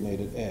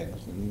embryonated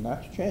eggs. And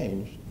that's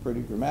changed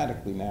pretty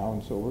dramatically now.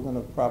 And so we're going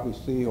to probably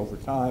see over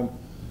time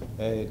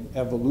an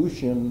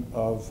evolution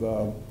of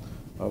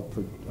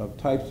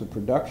types of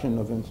production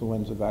of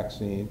influenza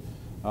vaccine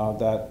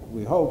that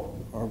we hope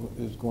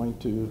is going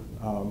to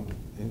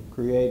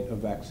create a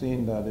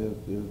vaccine that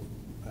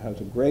has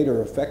a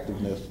greater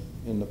effectiveness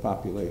in the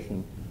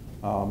population.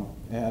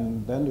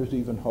 And then there's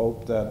even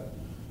hope that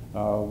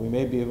we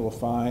may be able to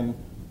find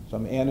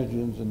some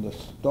antigens in the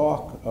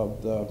stalk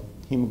of the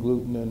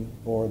hemagglutinin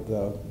or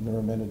the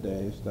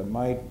neuraminidase that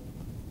might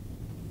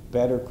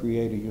better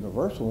create a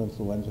universal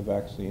influenza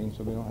vaccine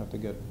so we don't have to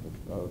get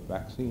a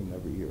vaccine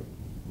every year.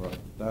 But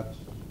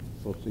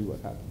we'll see what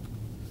happens.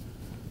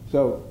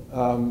 So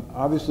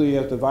obviously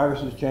as the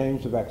viruses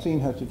change, the vaccine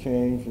has to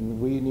change, and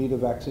we need a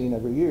vaccine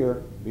every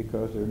year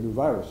because they're new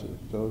viruses.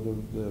 So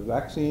the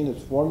vaccine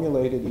is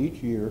formulated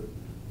each year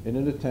in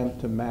an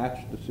attempt to match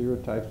the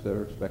serotypes that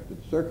are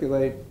expected to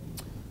circulate.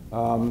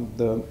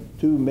 The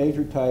two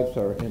major types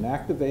are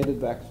inactivated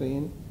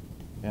vaccine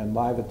and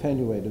live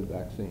attenuated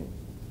vaccine.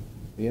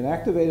 The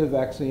inactivated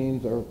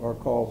vaccines are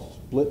called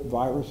split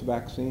virus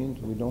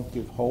vaccines. We don't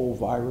give whole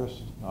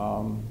virus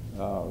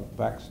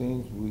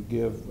vaccines. We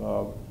give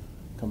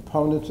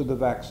components of the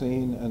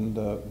vaccine, and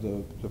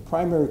the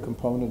primary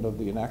component of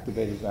the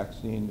inactivated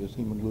vaccine is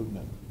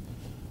hemagglutinin.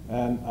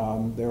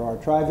 And there are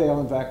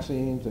trivalent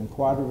vaccines and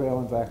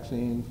quadrivalent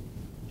vaccines.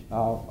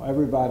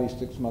 Everybody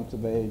 6 months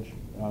of age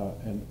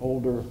and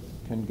older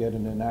can get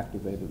an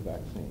inactivated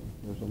vaccine.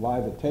 There's a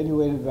live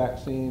attenuated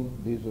vaccine.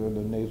 These are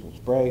the nasal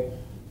spray.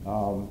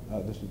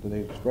 This is the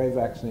nasal spray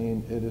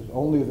vaccine. It is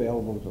only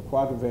available as a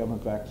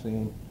quadrivalent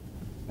vaccine,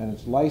 and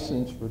it's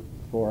licensed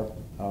for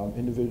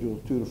individuals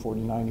 2 to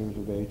 49 years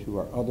of age who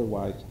are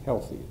otherwise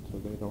healthy, so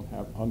they don't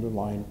have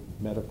underlying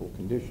medical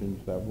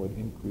conditions that would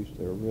increase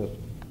their risk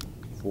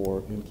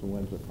for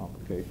influenza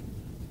complications.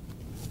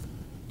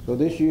 So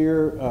this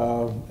year,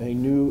 a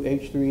new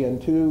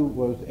H3N2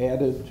 was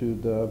added to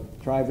the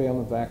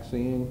trivalent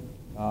vaccine,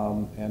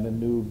 and a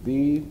new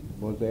B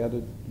was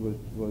added,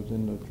 was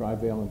in the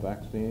trivalent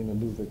vaccine, a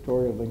new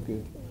Victoria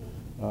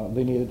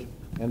lineage,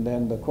 and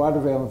then the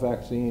quadrivalent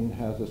vaccine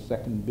has a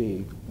second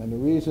B. And the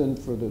reason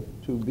for the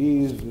two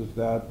Bs is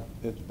that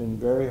it's been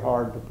very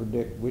hard to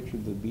predict which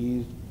of the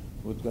Bs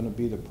was going to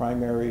be the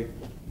primary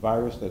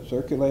virus that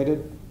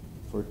circulated.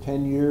 For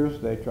 10 years,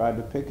 they tried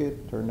to pick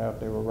it. Turned out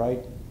they were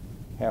right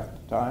half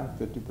the time,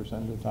 50%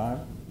 of the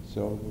time.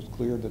 So it was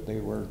clear that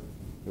it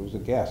was a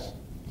guess.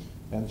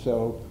 And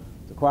so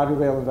the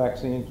quadrivalent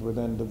vaccines were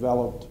then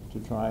developed to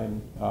try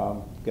and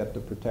get the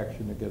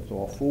protection against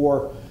all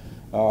four.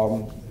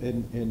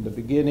 In the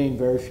beginning,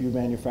 very few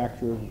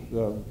manufacturers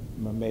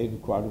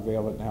made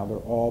quadrivalent. Now they're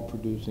all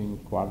producing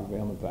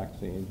quadrivalent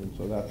vaccines, and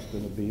so that's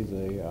going to be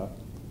the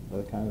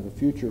kind of the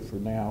future for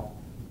now,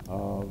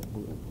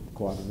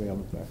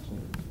 quadrivalent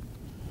vaccines.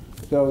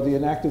 So the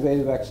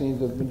inactivated vaccines,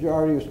 the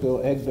majority are still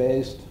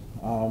egg-based,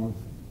 and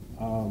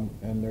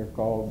they're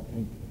called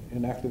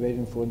inactivated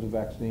influenza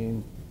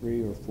vaccine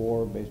 3 or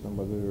 4, based on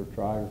whether they're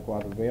tri or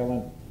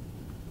quadrivalent.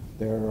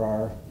 There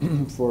are,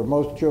 for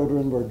most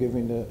children, we're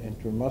giving the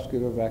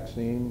intramuscular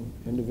vaccine.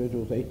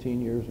 Individuals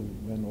 18 years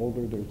and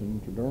older, there's an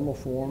intradermal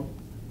form.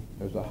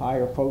 There's a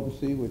higher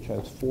potency, which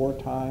has 4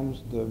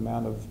 times the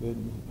amount of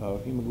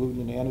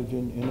hemagglutinin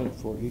antigen in it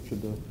for each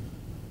of the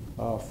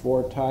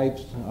 4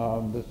 types.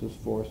 This is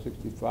for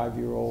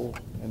 65-year-olds,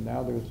 and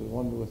now there's the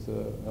one with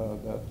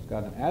that's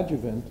got an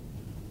adjuvant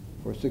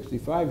for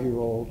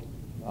 65-year-olds.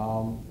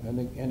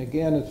 And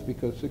again, it's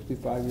because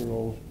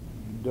 65-year-olds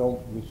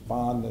don't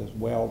respond as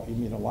well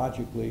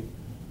immunologically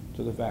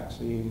to the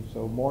vaccine.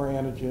 So more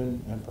antigen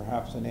and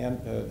perhaps an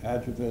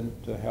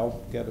adjuvant to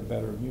help get a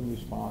better immune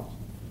response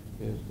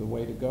is the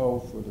way to go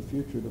for the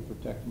future to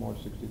protect more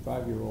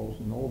 65-year-olds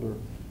and older.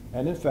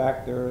 And in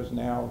fact, there is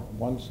now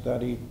one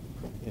study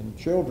in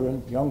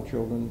children, young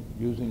children,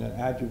 using an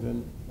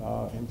adjuvant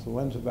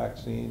influenza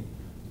vaccine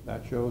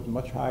that shows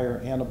much higher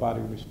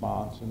antibody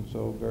response. And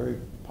so very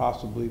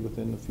possibly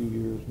within a few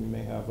years, we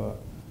may have an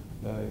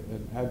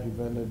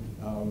adjuvanted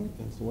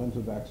influenza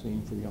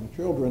vaccine for young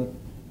children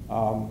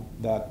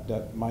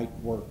that might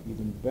work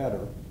even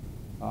better.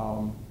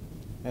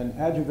 And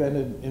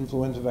adjuvanted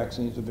influenza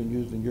vaccines have been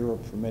used in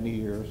Europe for many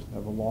years,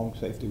 have a long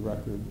safety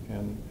record,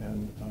 and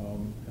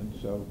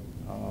so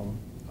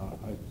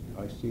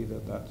I see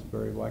that that's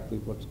very likely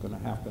what's going to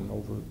happen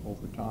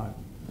over time.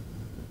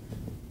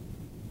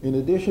 In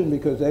addition,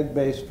 because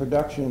egg-based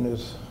production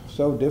is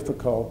so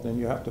difficult and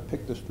you have to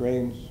pick the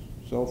strains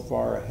so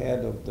far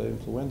ahead of the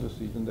influenza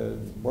season, the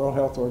World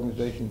Health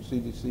Organization,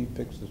 CDC,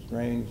 picks the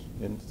strains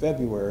in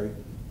February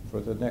for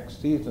the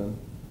next season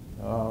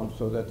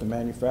so that the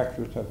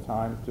manufacturers have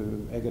time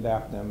to egg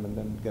adapt them and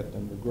then get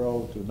them to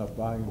grow to enough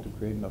volume to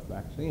create enough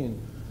vaccine.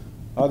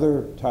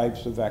 Other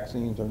types of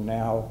vaccines are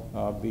now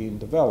being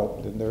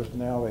developed, and there's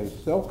now a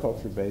cell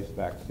culture-based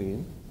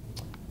vaccine.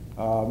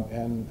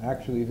 And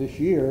actually this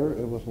year,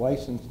 it was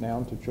licensed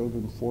now to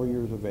children 4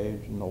 years of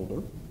age and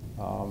older.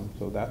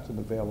 So that's an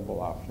available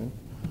option.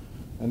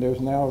 And there's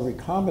now a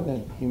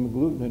recombinant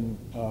hemagglutinin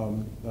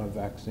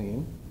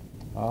vaccine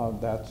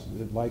that's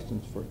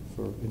licensed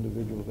for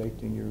individuals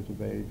 18 years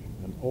of age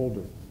and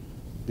older.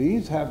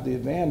 These have the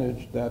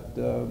advantage that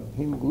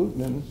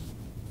hemagglutinin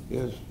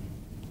is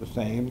the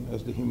same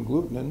as the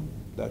hemagglutinin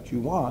that you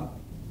want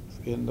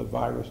in the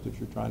virus that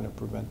you're trying to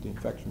prevent the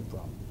infection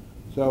from.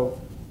 So,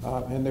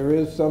 and there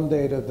is some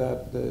data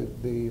that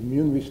the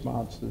immune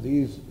response to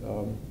these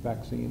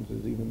vaccines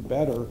is even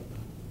better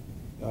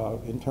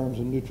in terms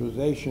of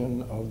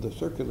neutralization of the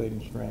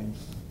circulating strains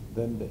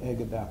than the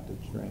egg-adapted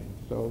strains.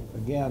 So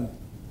again,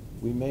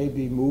 we may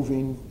be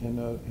moving in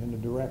a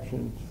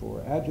direction for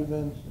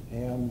adjuvants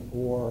and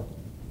or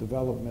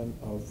development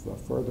of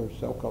further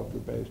cell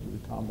culture-based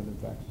recombinant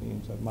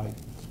vaccines that might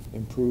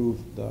improve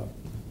the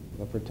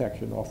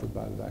protection offered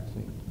by the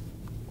vaccine.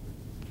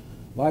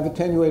 Live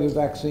attenuated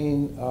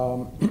vaccine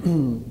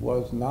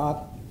was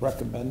not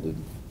recommended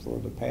for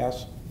the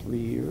past 3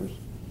 years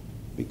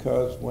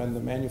because when the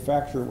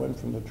manufacturer went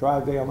from the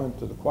trivalent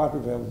to the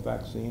quadrivalent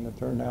vaccine, it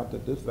turned out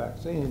that this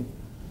vaccine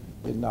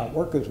did not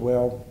work as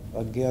well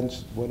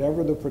against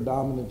whatever the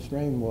predominant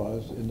strain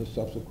was in the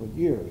subsequent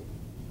years.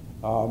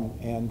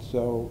 And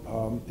so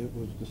it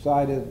was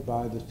decided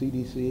by the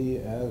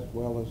CDC as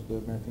well as the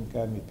American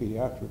Academy of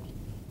Pediatrics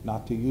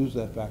not to use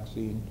that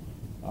vaccine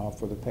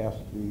for the past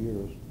 3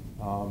 years.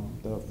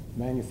 The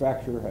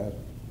manufacturer has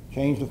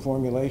changed the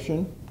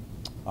formulation,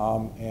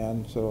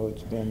 and so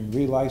it's been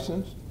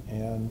relicensed,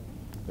 and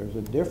there's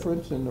a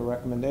difference in the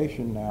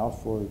recommendation now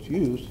for its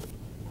use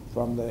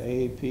from the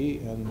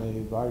AAP and the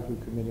Advisory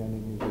Committee on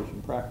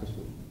Immunization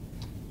Practices.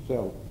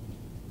 So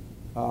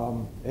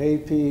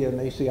AAP and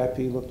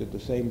ACIP looked at the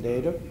same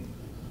data.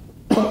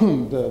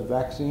 The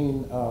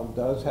vaccine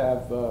does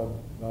have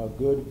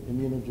good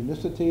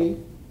immunogenicity.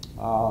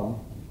 The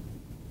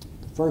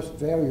first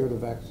failure of the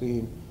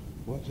vaccine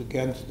was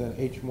against an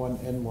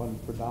H1N1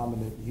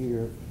 predominant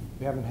year.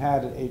 We haven't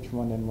had an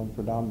H1N1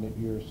 predominant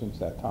year since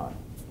that time.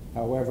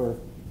 However,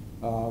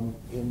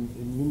 in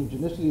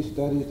immunogenicity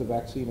studies, the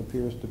vaccine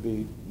appears to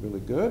be really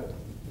good.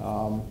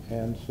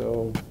 And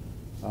so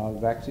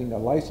vaccine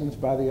got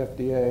licensed by the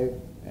FDA,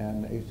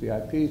 and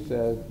ACIP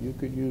said you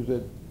could use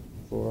it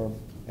for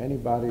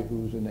anybody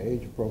who's in the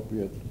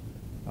age-appropriate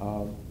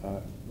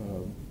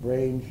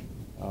range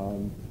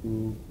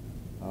who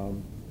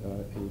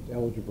is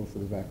eligible for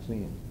the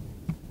vaccine.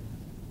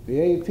 The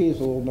AAP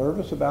is a little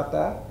nervous about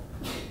that,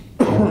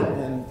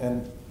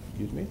 and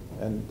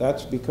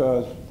that's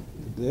because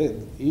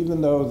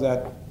even though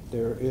that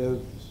there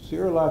is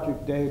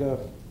serologic data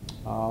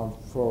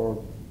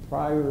for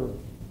prior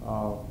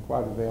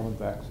quadrivalent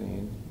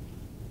vaccines,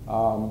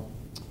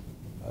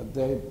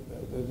 there's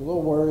a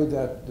little worry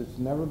that it's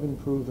never been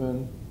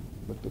proven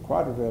with the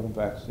quadrivalent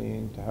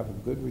vaccine to have a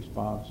good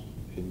response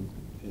in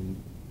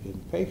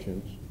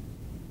patients.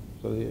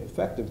 So the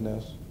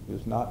effectiveness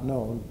is not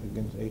known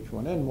against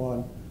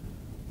H1N1.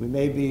 We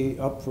may be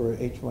up for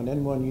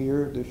H1N1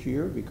 year this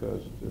year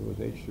because there was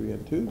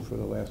H3N2 for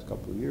the last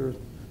couple of years.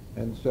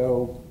 And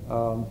so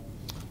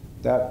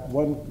that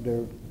one,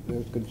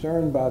 there's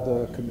concern by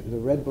the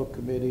Red Book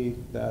Committee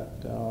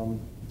that,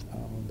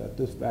 that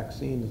this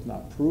vaccine is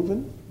not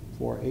proven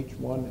for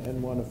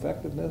H1N1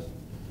 effectiveness.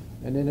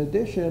 And in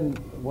addition,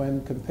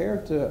 when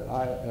compared to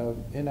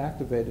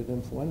inactivated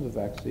influenza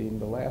vaccine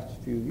the last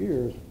few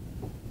years,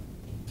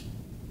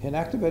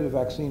 inactivated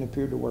vaccine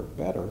appeared to work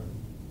better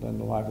than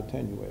the live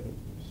attenuated.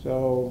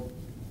 So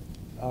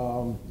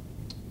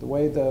the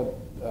way the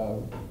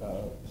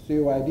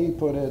COID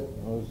put it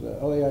was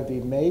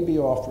LAIV may be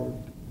offered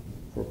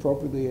for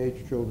appropriately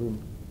aged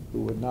children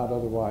who would not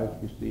otherwise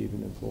receive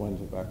an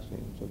influenza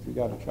vaccine. So if you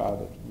got a child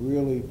that's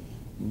really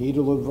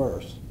needle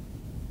adverse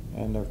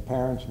and their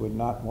parents would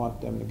not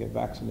want them to get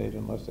vaccinated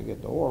unless they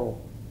get the oral,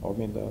 or I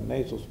mean the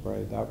nasal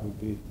spray, that would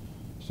be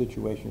a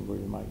situation where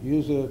you might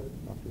use it.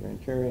 Dr.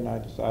 Rancheri and I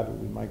decided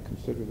we might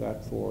consider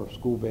that for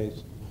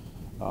school-based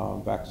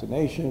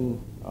vaccination,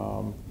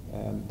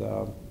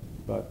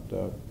 but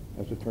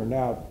as it turned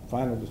out,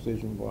 final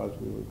decision was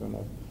we were going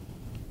to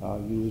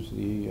use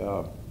the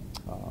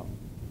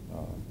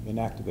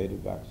inactivated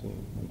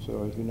vaccine. And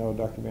so, as you know,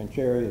 Dr.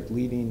 Rancheri is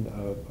leading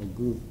a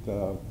group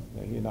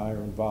he and I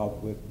are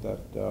involved with that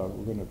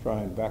we're going to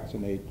try and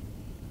vaccinate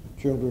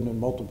children in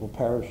multiple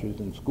parishes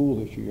in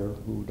school this year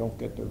who don't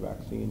get their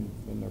vaccine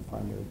in their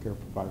primary care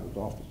providers'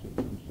 offices.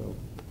 And so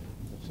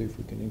let's see if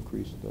we can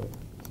increase the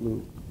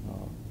flu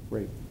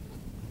rate.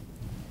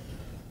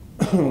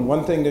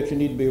 One thing that you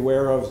need to be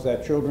aware of is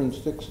that children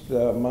 6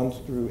 months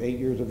through 8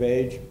 years of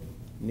age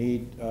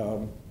need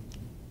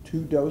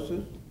 2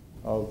 doses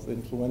of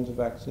influenza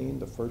vaccine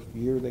the first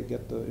year they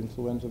get the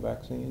influenza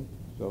vaccine.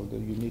 So that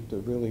you need to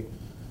really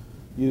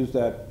use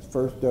that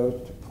first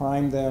dose to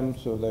prime them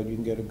so that you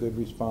can get a good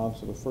response.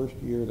 So the first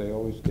year they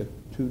always get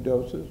 2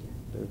 doses.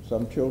 There's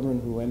some children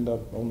who end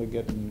up only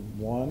getting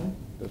 1.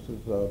 This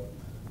is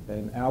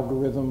an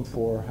algorithm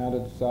for how to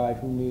decide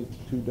who needs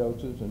 2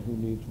 doses and who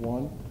needs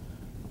 1.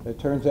 It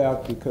turns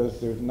out because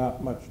there's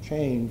not much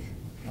change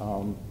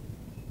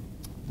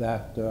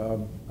that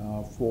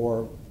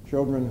for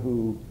children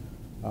who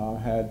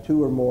had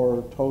 2 or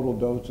more total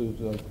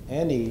doses of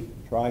any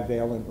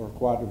trivalent or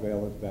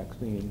quadrivalent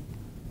vaccine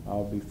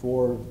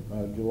before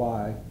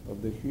July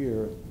of this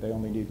year, they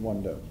only need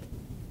 1 dose.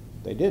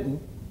 If they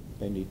didn't,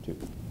 they need 2.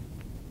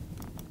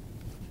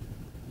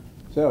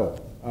 So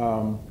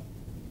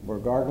we're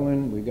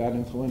gargling, we got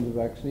influenza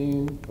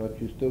vaccine,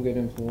 but you still get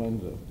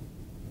influenza.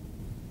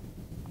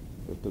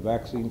 If the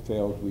vaccine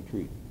fails, we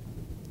treat.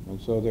 And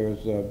so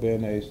there's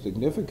been a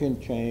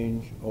significant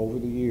change over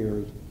the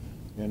years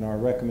in our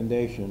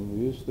recommendation.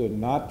 We used to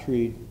not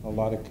treat a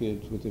lot of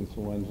kids with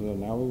influenza.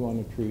 Now we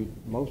want to treat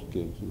most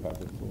kids who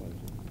have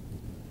influenza.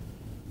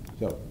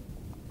 So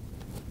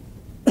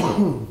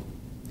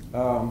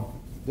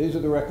these are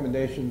the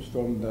recommendations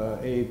from the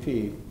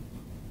AAP.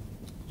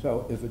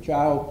 So if a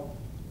child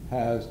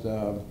has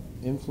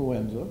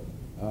influenza,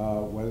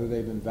 whether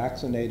they've been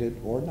vaccinated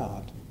or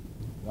not,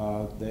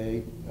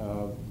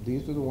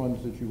 these are the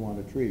ones that you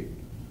want to treat.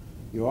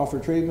 You offer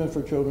treatment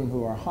for children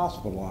who are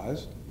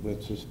hospitalized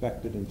with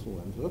suspected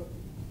influenza,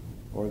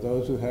 or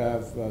those who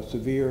have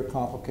severe,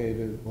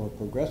 complicated, or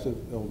progressive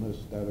illness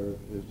that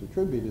is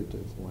attributed to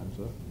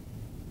influenza.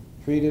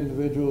 Treat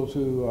individuals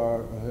who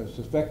have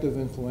suspected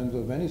influenza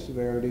of any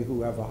severity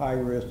who have a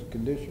high-risk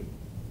condition.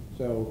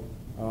 So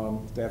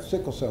if they have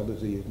sickle cell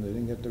disease and they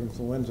didn't get their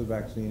influenza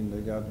vaccine,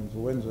 they got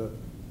influenza,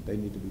 they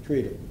need to be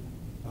treated.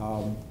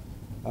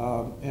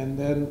 And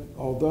then,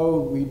 although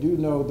we do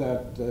know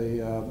that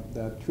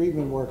that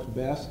treatment works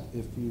best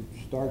if you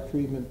start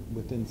treatment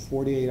within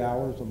 48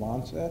 hours of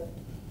onset,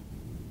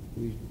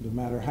 no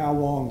matter how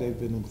long they've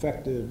been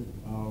infected,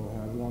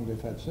 how long they've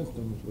had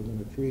symptoms, we're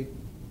going to treat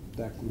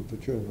that group of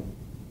children,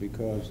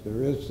 because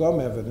there is some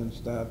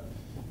evidence that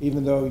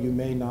even though you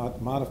may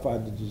not modify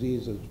the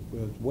disease as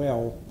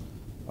well,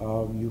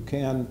 you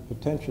can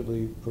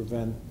potentially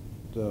prevent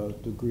the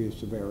degree of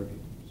severity.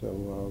 So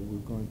we're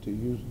going to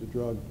use the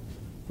drug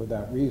for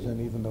that reason,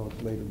 even though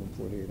it's later than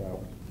 48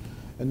 hours.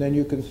 And then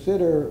you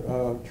consider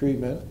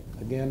treatment,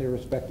 again,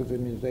 irrespective of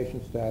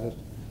immunization status.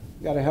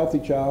 You got a healthy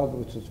child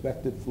with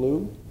suspected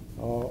flu,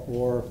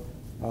 or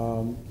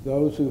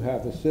those who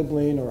have a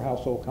sibling or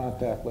household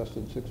contact less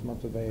than 6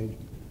 months of age,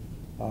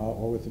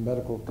 or with a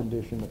medical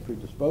condition that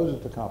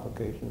predisposes to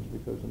complications,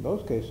 because in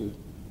those cases,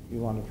 you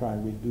want to try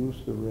and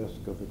reduce the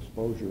risk of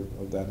exposure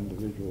of that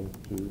individual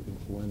to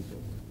influenza.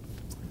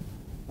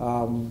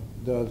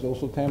 Does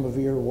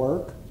oseltamivir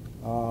work?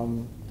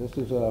 This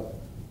is a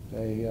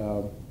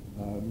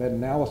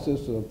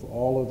meta-analysis of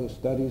all of the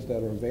studies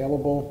that are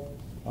available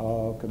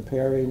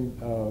comparing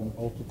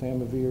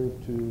oseltamivir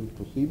to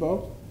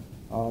placebo.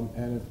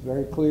 And it's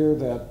very clear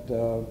that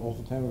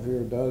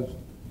oseltamivir does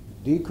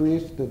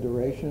decrease the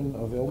duration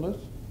of illness.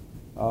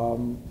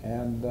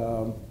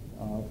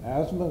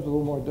 Asthma is a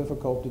little more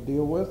difficult to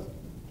deal with.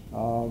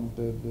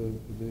 The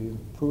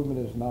improvement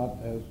is not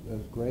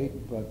as great,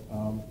 but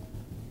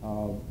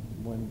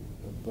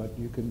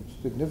you can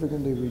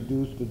significantly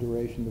reduce the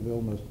duration of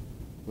illness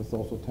with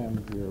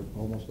oseltamivir.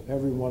 Almost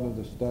every one of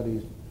the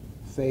studies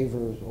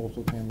favors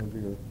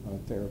oseltamivir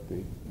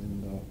therapy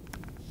in the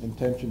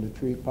intention to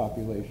treat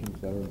populations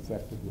that are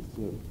infected with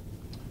flu.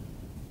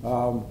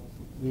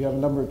 We have a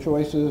number of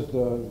choices.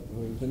 The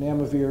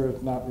zanamivir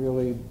has not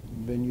really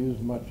been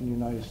used much in the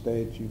United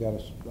States. You got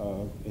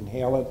to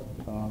inhale it.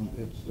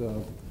 It's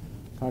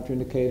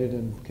contraindicated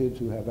in kids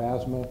who have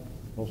asthma.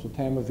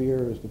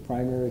 Oseltamivir is the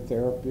primary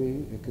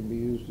therapy. It can be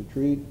used to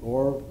treat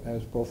or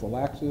as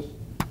prophylaxis.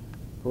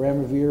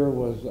 Peramivir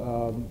was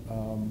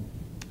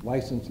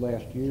licensed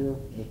last year.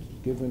 It's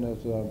given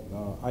as an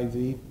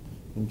IV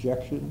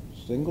injection,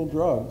 single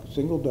drug,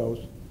 single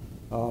dose,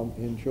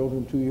 in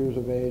children 2 years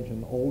of age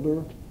and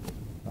older.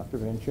 Dr.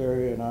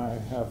 Vancheri and I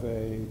have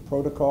a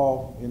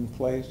protocol in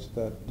place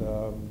that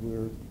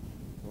we're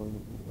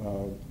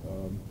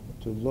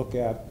to look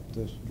at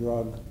this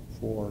drug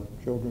for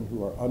children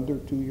who are under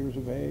 2 years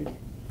of age.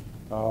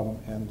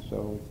 And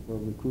so we're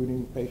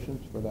recruiting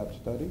patients for that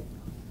study.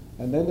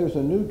 And then there's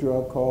a new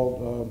drug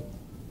called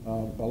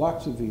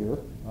baloxavir,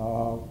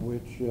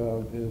 which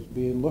is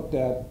being looked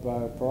at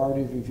by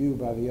priority review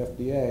by the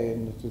FDA,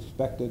 and it's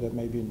expected that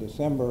maybe in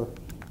December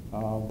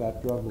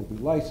that drug will be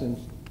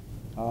licensed.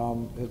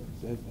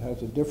 It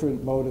has a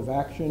different mode of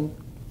action.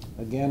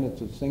 Again,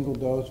 it's a single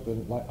dose, but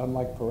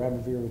unlike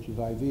peramivir, which is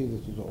IV,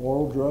 this is an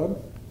oral drug.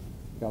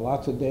 Got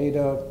lots of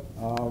data.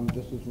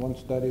 This is one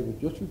study that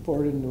was just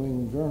reported in the New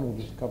England Journal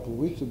just a couple of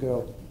weeks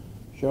ago,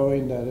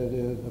 showing that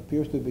it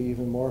appears to be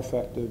even more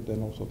effective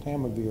than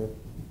oseltamivir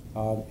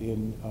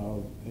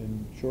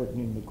in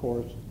shortening the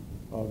course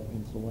of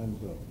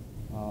influenza.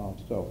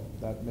 So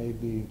that may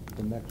be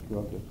the next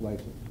drug that's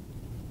licensed.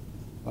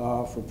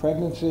 For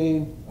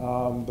pregnancy,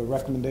 the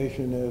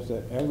recommendation is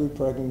that every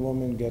pregnant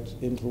woman gets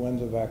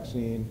influenza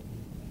vaccine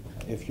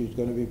if she's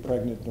going to be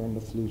pregnant during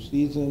the flu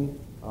season.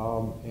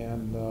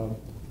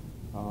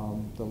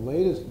 The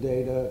latest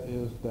data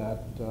is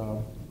that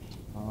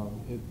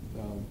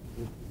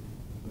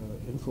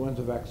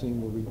influenza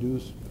vaccine will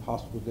reduce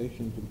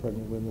hospitalizations in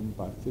pregnant women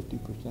by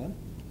 50%.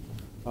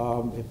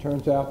 It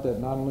turns out that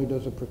not only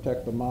does it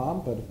protect the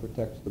mom, but it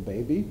protects the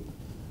baby.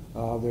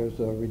 There's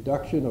a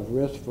reduction of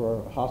risk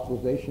for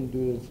hospitalization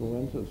due to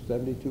influenza of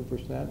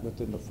 72%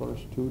 within the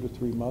first 2 to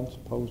 3 months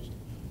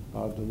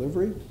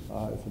post-delivery.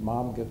 If a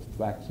mom gets the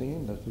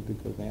vaccine, this is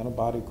because the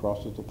antibody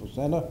crosses the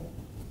placenta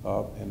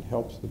and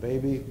helps the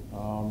baby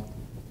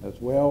as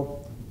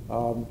well.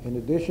 In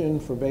addition,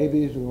 for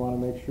babies, we want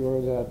to make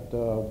sure that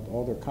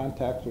all their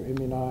contacts are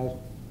immunized.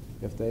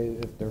 If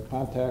their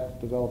contacts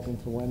develop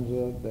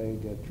influenza, they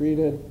get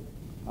treated,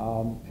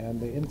 and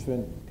the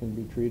infant can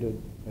be treated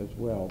as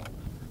well.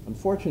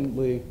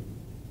 Unfortunately,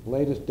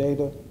 latest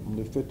data,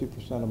 only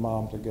 50% of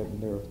moms are getting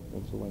their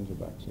influenza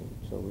vaccine,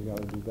 so we got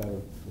to do better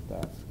with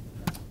that.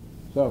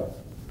 So,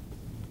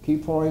 key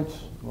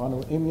points: we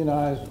want to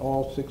immunize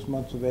all 6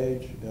 months of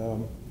age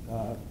and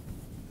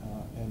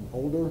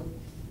older.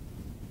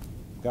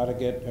 Got to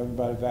get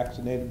everybody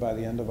vaccinated by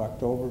the end of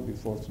October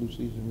before flu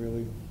season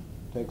really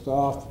takes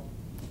off.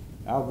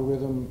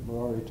 Algorithm we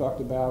already talked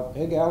about.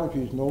 Egg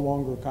allergy is no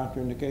longer a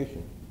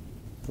contraindication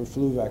for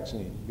flu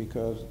vaccine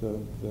because the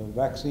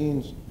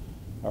vaccines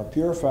are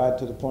purified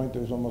to the point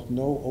there's almost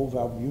no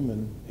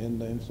ovalbumin in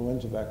the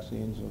influenza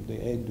vaccines of the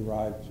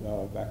egg-derived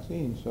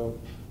vaccines. So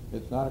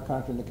it's not a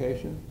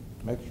contraindication.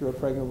 Make sure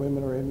pregnant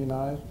women are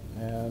immunized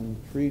and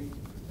treat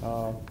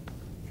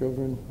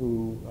children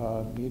who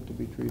need to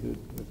be treated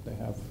if they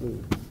have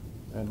flu.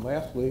 And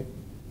lastly,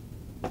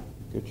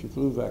 get your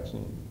flu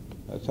vaccine.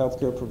 As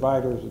healthcare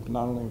providers, it's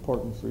not only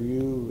important for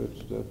you,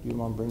 it's that you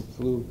want to bring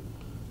flu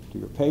to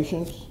your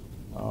patients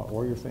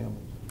or your families.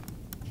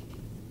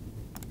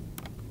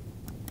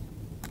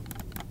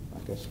 I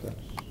guess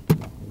that's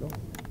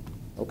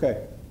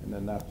okay, and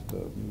then that's the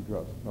new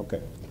drug.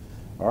 Okay,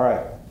 all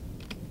right,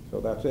 so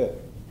that's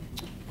it.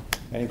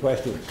 Any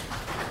questions?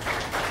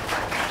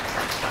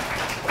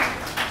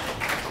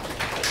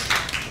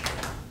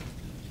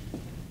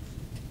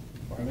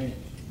 Pardon me?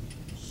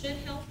 Should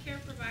healthcare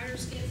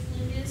providers get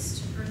flu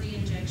mist or the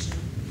injection?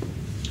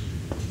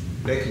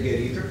 They could get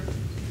either.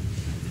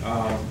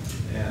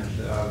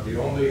 The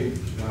only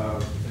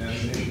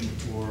admonition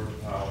for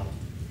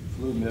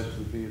flu mist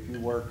would be if you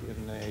work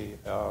in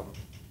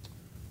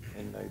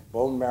a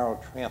bone marrow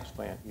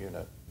transplant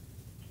unit,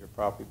 you're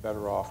probably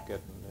better off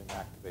getting an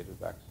activated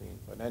vaccine.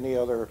 But any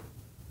other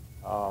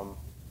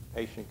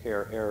patient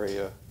care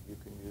area, you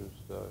can use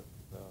the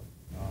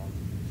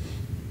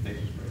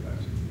nasal spray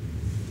vaccine.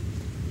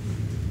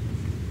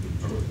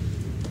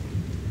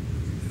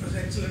 It was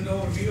an excellent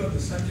overview of the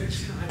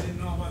subject. I didn't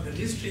know about the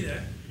history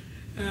there.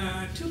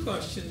 2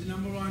 questions.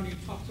 Number one, you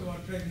talked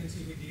about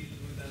pregnancy. We deal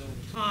with that all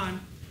the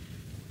time.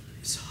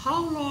 So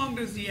how long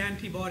does the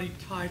antibody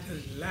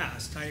titers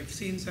last? I've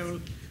seen several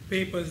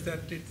papers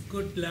that it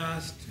could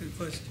last the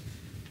first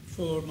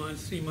 4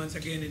 months, 3 months.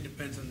 Again, it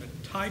depends on the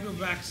type of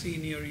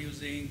vaccine you're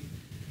using.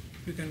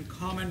 If you can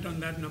comment on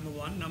that, number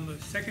one.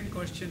 Second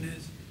question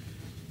is,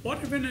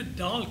 what if an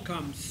adult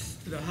comes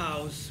to the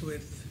house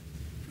with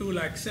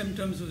flu-like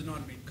symptoms who's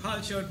not been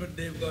cultured, but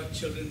they've got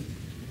children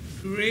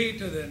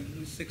greater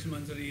than 6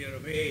 months or a year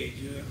of age?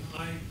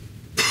 I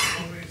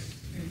always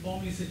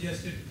informally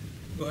suggested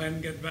go ahead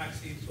and get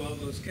vaccines for all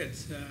those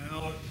kids,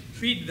 or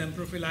treat them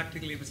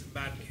prophylactically if it's a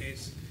bad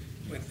case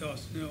with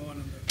those. One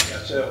of the.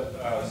 Yeah, so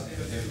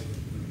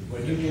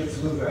when you get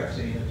flu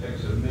vaccine, it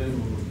takes a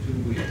minimum of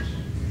 2 weeks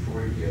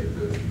before you get a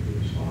good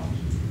response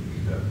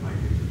that might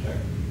be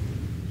protected.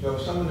 So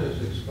if someone is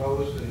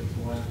exposed to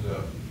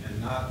influenza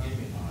and not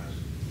immunized,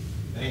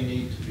 they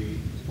need to be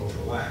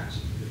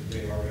prophylaxed if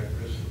they are at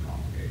risk of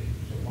complications.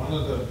 So one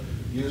of the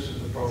uses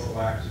of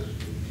prophylaxis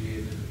would be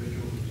an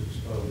individual who's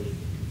exposed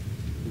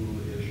who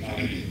is not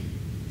immune.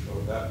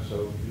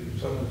 So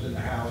if someone's in the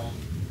house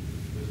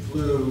with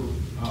flu,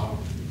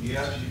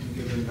 yes, you can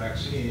give them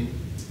vaccine,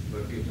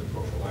 but give them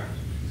prophylaxis.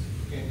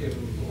 You can't give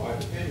them the live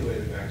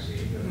attenuated vaccine,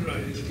 you have to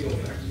give them the kill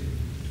vaccine.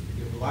 You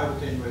give them the live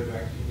attenuated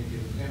vaccine, you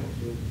give them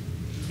Tamiflu,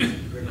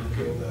 they're going to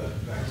kill the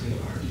vaccine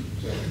arm.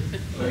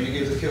 So you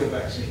give the kill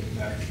vaccine in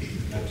that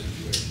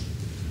situation.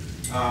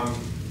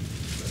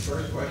 The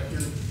first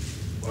question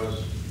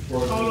was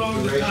for how long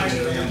the the duration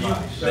of titer?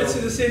 antibodies. Let's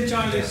say the same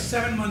child is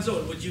 7 months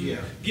old. Would you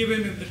Yeah. give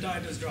him if the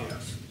titers drop? Yeah.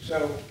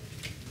 So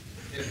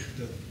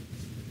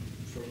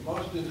for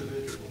most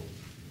individuals,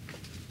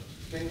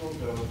 single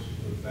dose of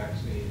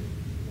vaccine,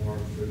 or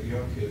for the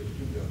young kids,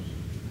 2 doses.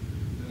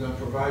 They're going to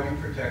provide you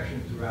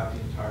protection throughout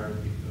the entire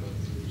flu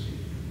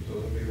season. So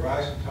there'll be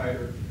rise in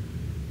titer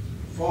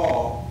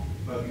fall,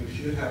 but you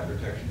should have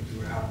protection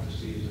throughout the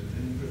season.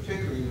 And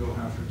particularly, you'll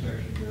have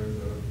protection during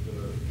the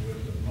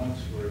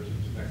months where it's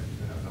expected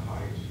to have the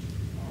highest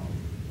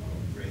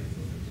rate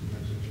of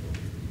influenza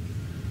children.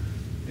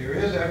 There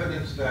is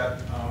evidence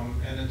that,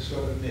 and it's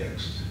sort of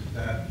mixed,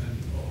 that an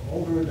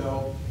older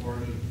adult or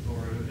an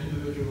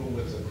individual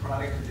with a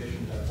chronic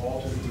condition that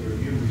alters their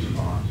immune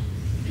response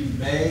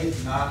may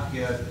not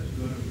get as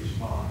good a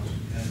response,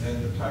 and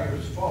then the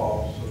titers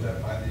fall so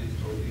that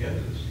toward the end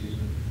of the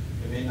season,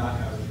 they may not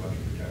have as much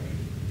protection.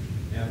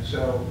 And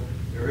so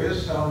there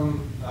is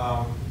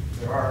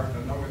there are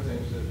a number of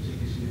things that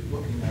CDC is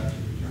looking at to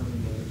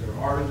determine whether there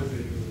are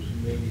individuals who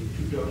may need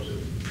 2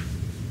 doses.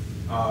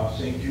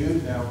 St.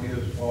 Jude now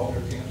gives all their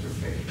cancer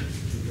patients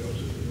 2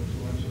 doses of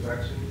influenza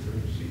vaccine for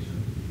the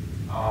season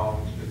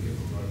to give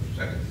them a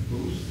second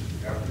boost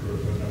after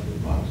a number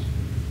of months.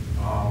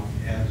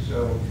 And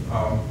so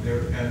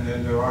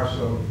then there are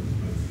some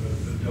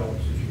adult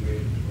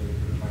situations where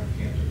like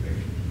cancer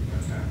patients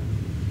that happen.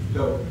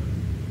 So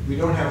we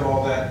don't have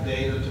all that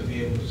data to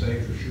be able to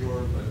say for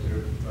sure, but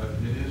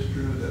it is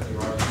true that there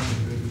are some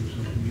individuals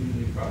whose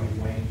immunity probably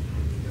wanes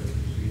toward the end of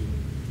the season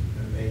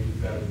and may be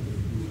better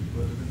with boost,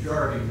 but the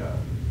majority, no,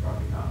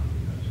 probably not.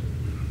 That's it.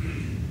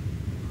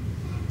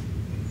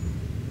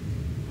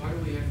 Why do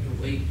we have to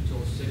wait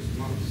till 6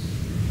 months?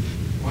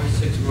 Why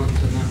 6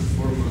 months and not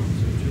 4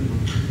 months or 2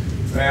 months?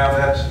 Well,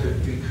 that's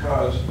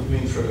because, I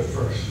mean, for the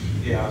first,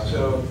 yeah,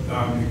 so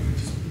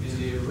in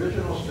the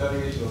original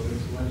studies of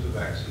influenza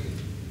vaccine,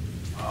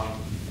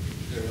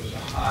 there was a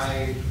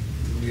high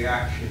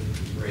reaction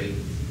rate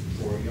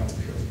for young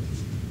children,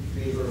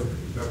 fever,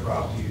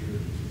 febrile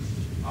seizures,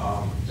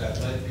 that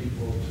led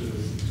people to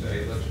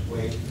say, let's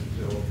wait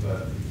until the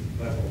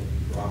level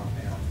dropped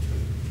down to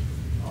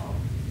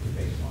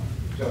baseline.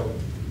 So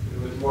it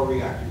was more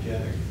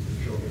reactogenic for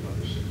children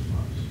under 6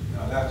 months.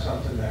 Now that's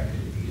something that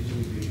can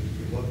easily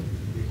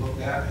be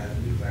looked at and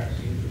new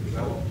vaccines are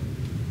developed.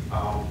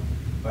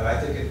 But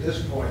I think at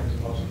this point,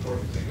 the most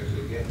important thing is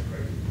to get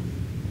pregnant.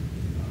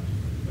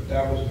 But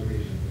that was the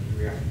reason, was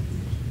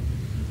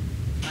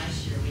reactogenic.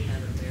 Last year, we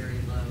had a very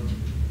low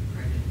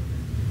pregnant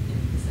women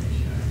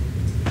immunization.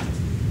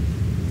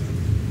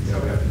 Yeah,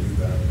 we have to do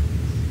that.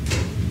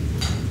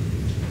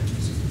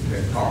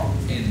 Okay, Carl.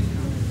 And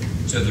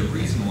so the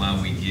reason why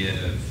we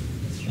give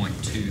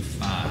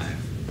 0.25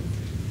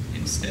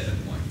 instead of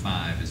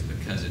 0.5 is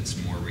because it's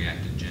more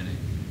reactogenic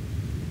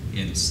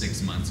in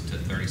 6 months to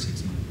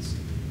 36 months.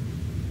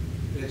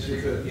 It's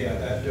because, yeah,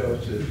 that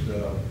dose is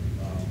because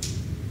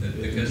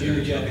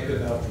immunogenic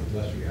enough with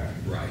less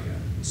reaction. Right. Yeah.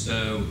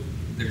 So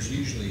there's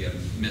usually a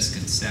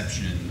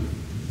misconception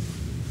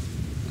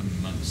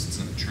amongst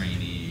some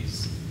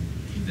trainees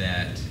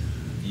that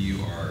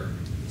you are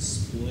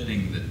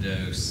splitting the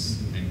dose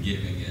and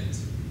giving it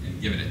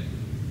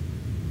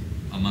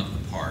a month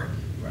apart.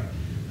 Right.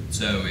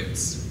 So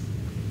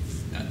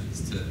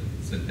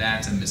so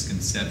that's a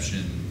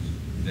misconception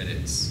that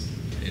it's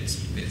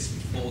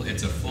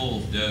a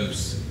full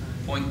dose.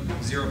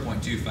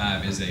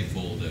 0.25 is a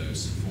full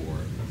dose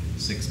for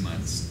 6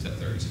 months to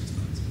 36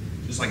 months.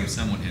 Just like if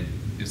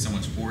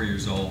someone's 4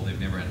 years old, they've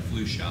never had a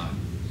flu shot,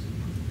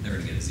 they're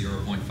going to get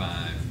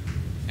 0.5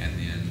 and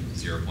then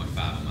 0.5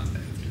 a month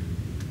after.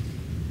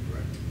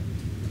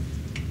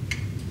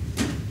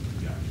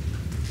 Yeah.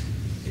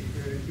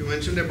 You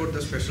mentioned about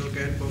the special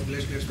care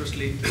population,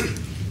 especially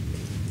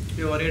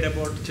you're worried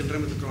about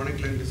children with chronic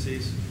lung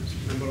disease.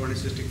 Number 1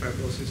 is cystic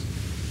fibrosis,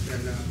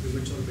 then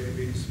premature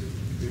babies with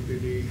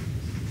BPD,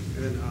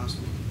 and then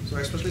asthma. So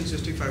especially in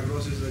cystic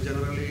fibrosis,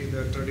 generally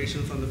the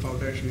tradition from the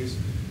foundation is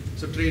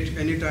to treat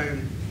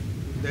anytime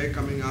they're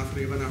coming after,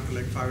 even after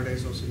like 5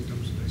 days of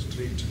symptoms, just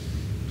treat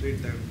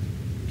them,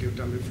 give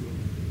Tamiflu.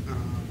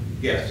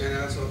 Yes. And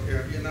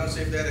also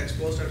if they're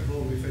exposed at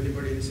home, if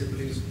anybody in the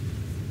siblings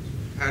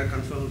had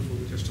confirmed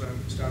flu, just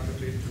start the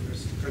treatment.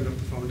 That's kind of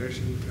the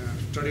foundation,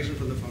 tradition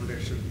from the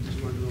foundation. Just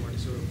want to know what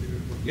is your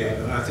opinion about that.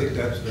 Yeah, and I think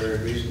that's very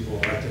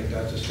reasonable. I think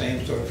that's the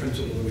same sort of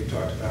principle that we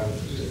talked about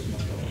with the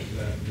 6-month-olds,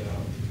 that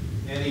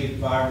any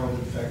viral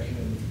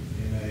infection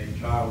in a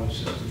child with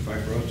cystic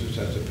fibrosis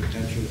has the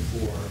potential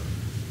for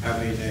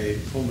having a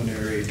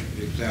pulmonary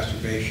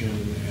exacerbation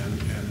and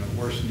a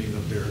worsening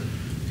of their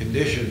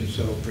condition.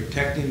 So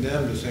protecting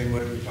them the same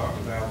way we talked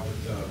about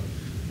with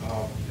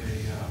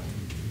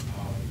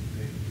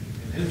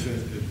an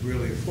infant is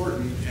really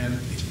important, and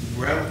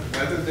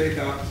whether they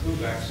got the flu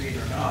vaccine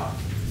or not,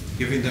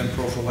 giving them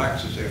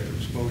prophylaxis after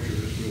exposure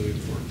is really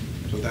important.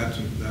 So that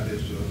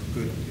is a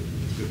good.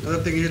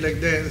 Other thing is like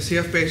the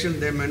CF patient,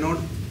 they may not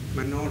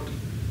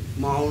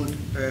mount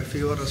a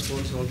fever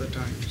response all the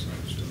time. So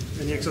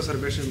any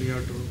exacerbation we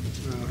have to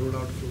rule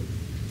out flu.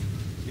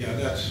 Yeah,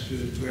 that's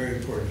very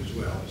important as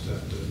well, is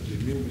that the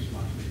immune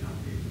response may not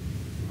be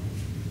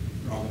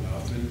strong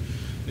enough. And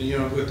you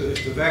know,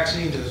 if the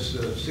vaccine is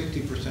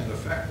 60%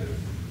 effective,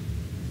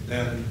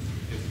 then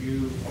if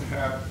you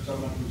have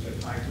someone who's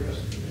at high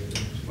risk and they've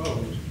been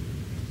exposed,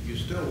 you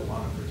still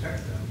want to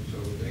protect them so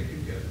that they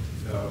can get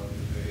a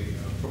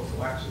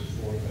prophylaxis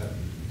for that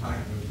time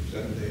of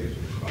 7 days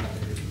or 5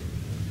 days, or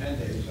 10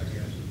 days, I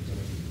guess,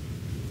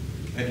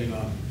 depending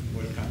on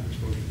what kind of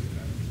exposure you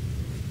have.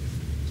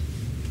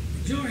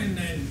 Joe, in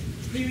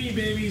preemie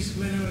babies,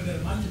 whenever there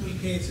are multiple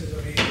cases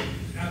of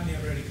apnea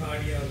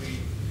bradycardia, we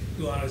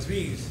do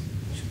RSVs.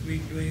 Should we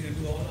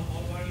do all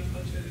viral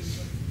cultures?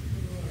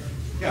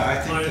 Yeah,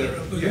 I think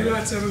that. Because we've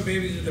got several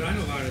babies with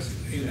rhinovirus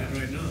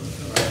right now.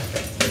 So. Right.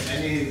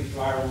 Any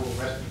viral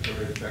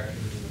respiratory infection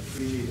in the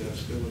preemie that's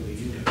still in the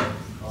unit can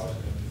cause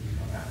them to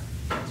come out.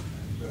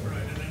 So,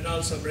 Right, and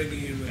also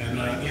bringing in with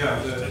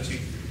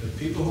the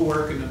people who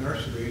work in the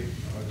nursery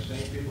are the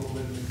same people who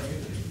live in the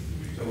community.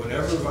 So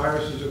whatever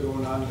viruses are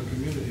going on in the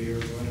community are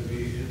going to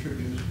be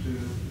introduced to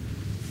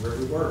where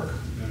we work,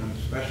 and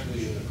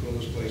especially in a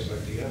closed place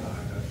like the NI,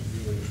 that's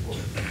really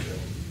important. So,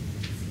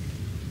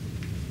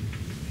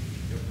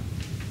 yep.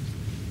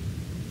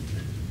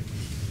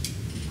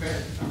 Okay.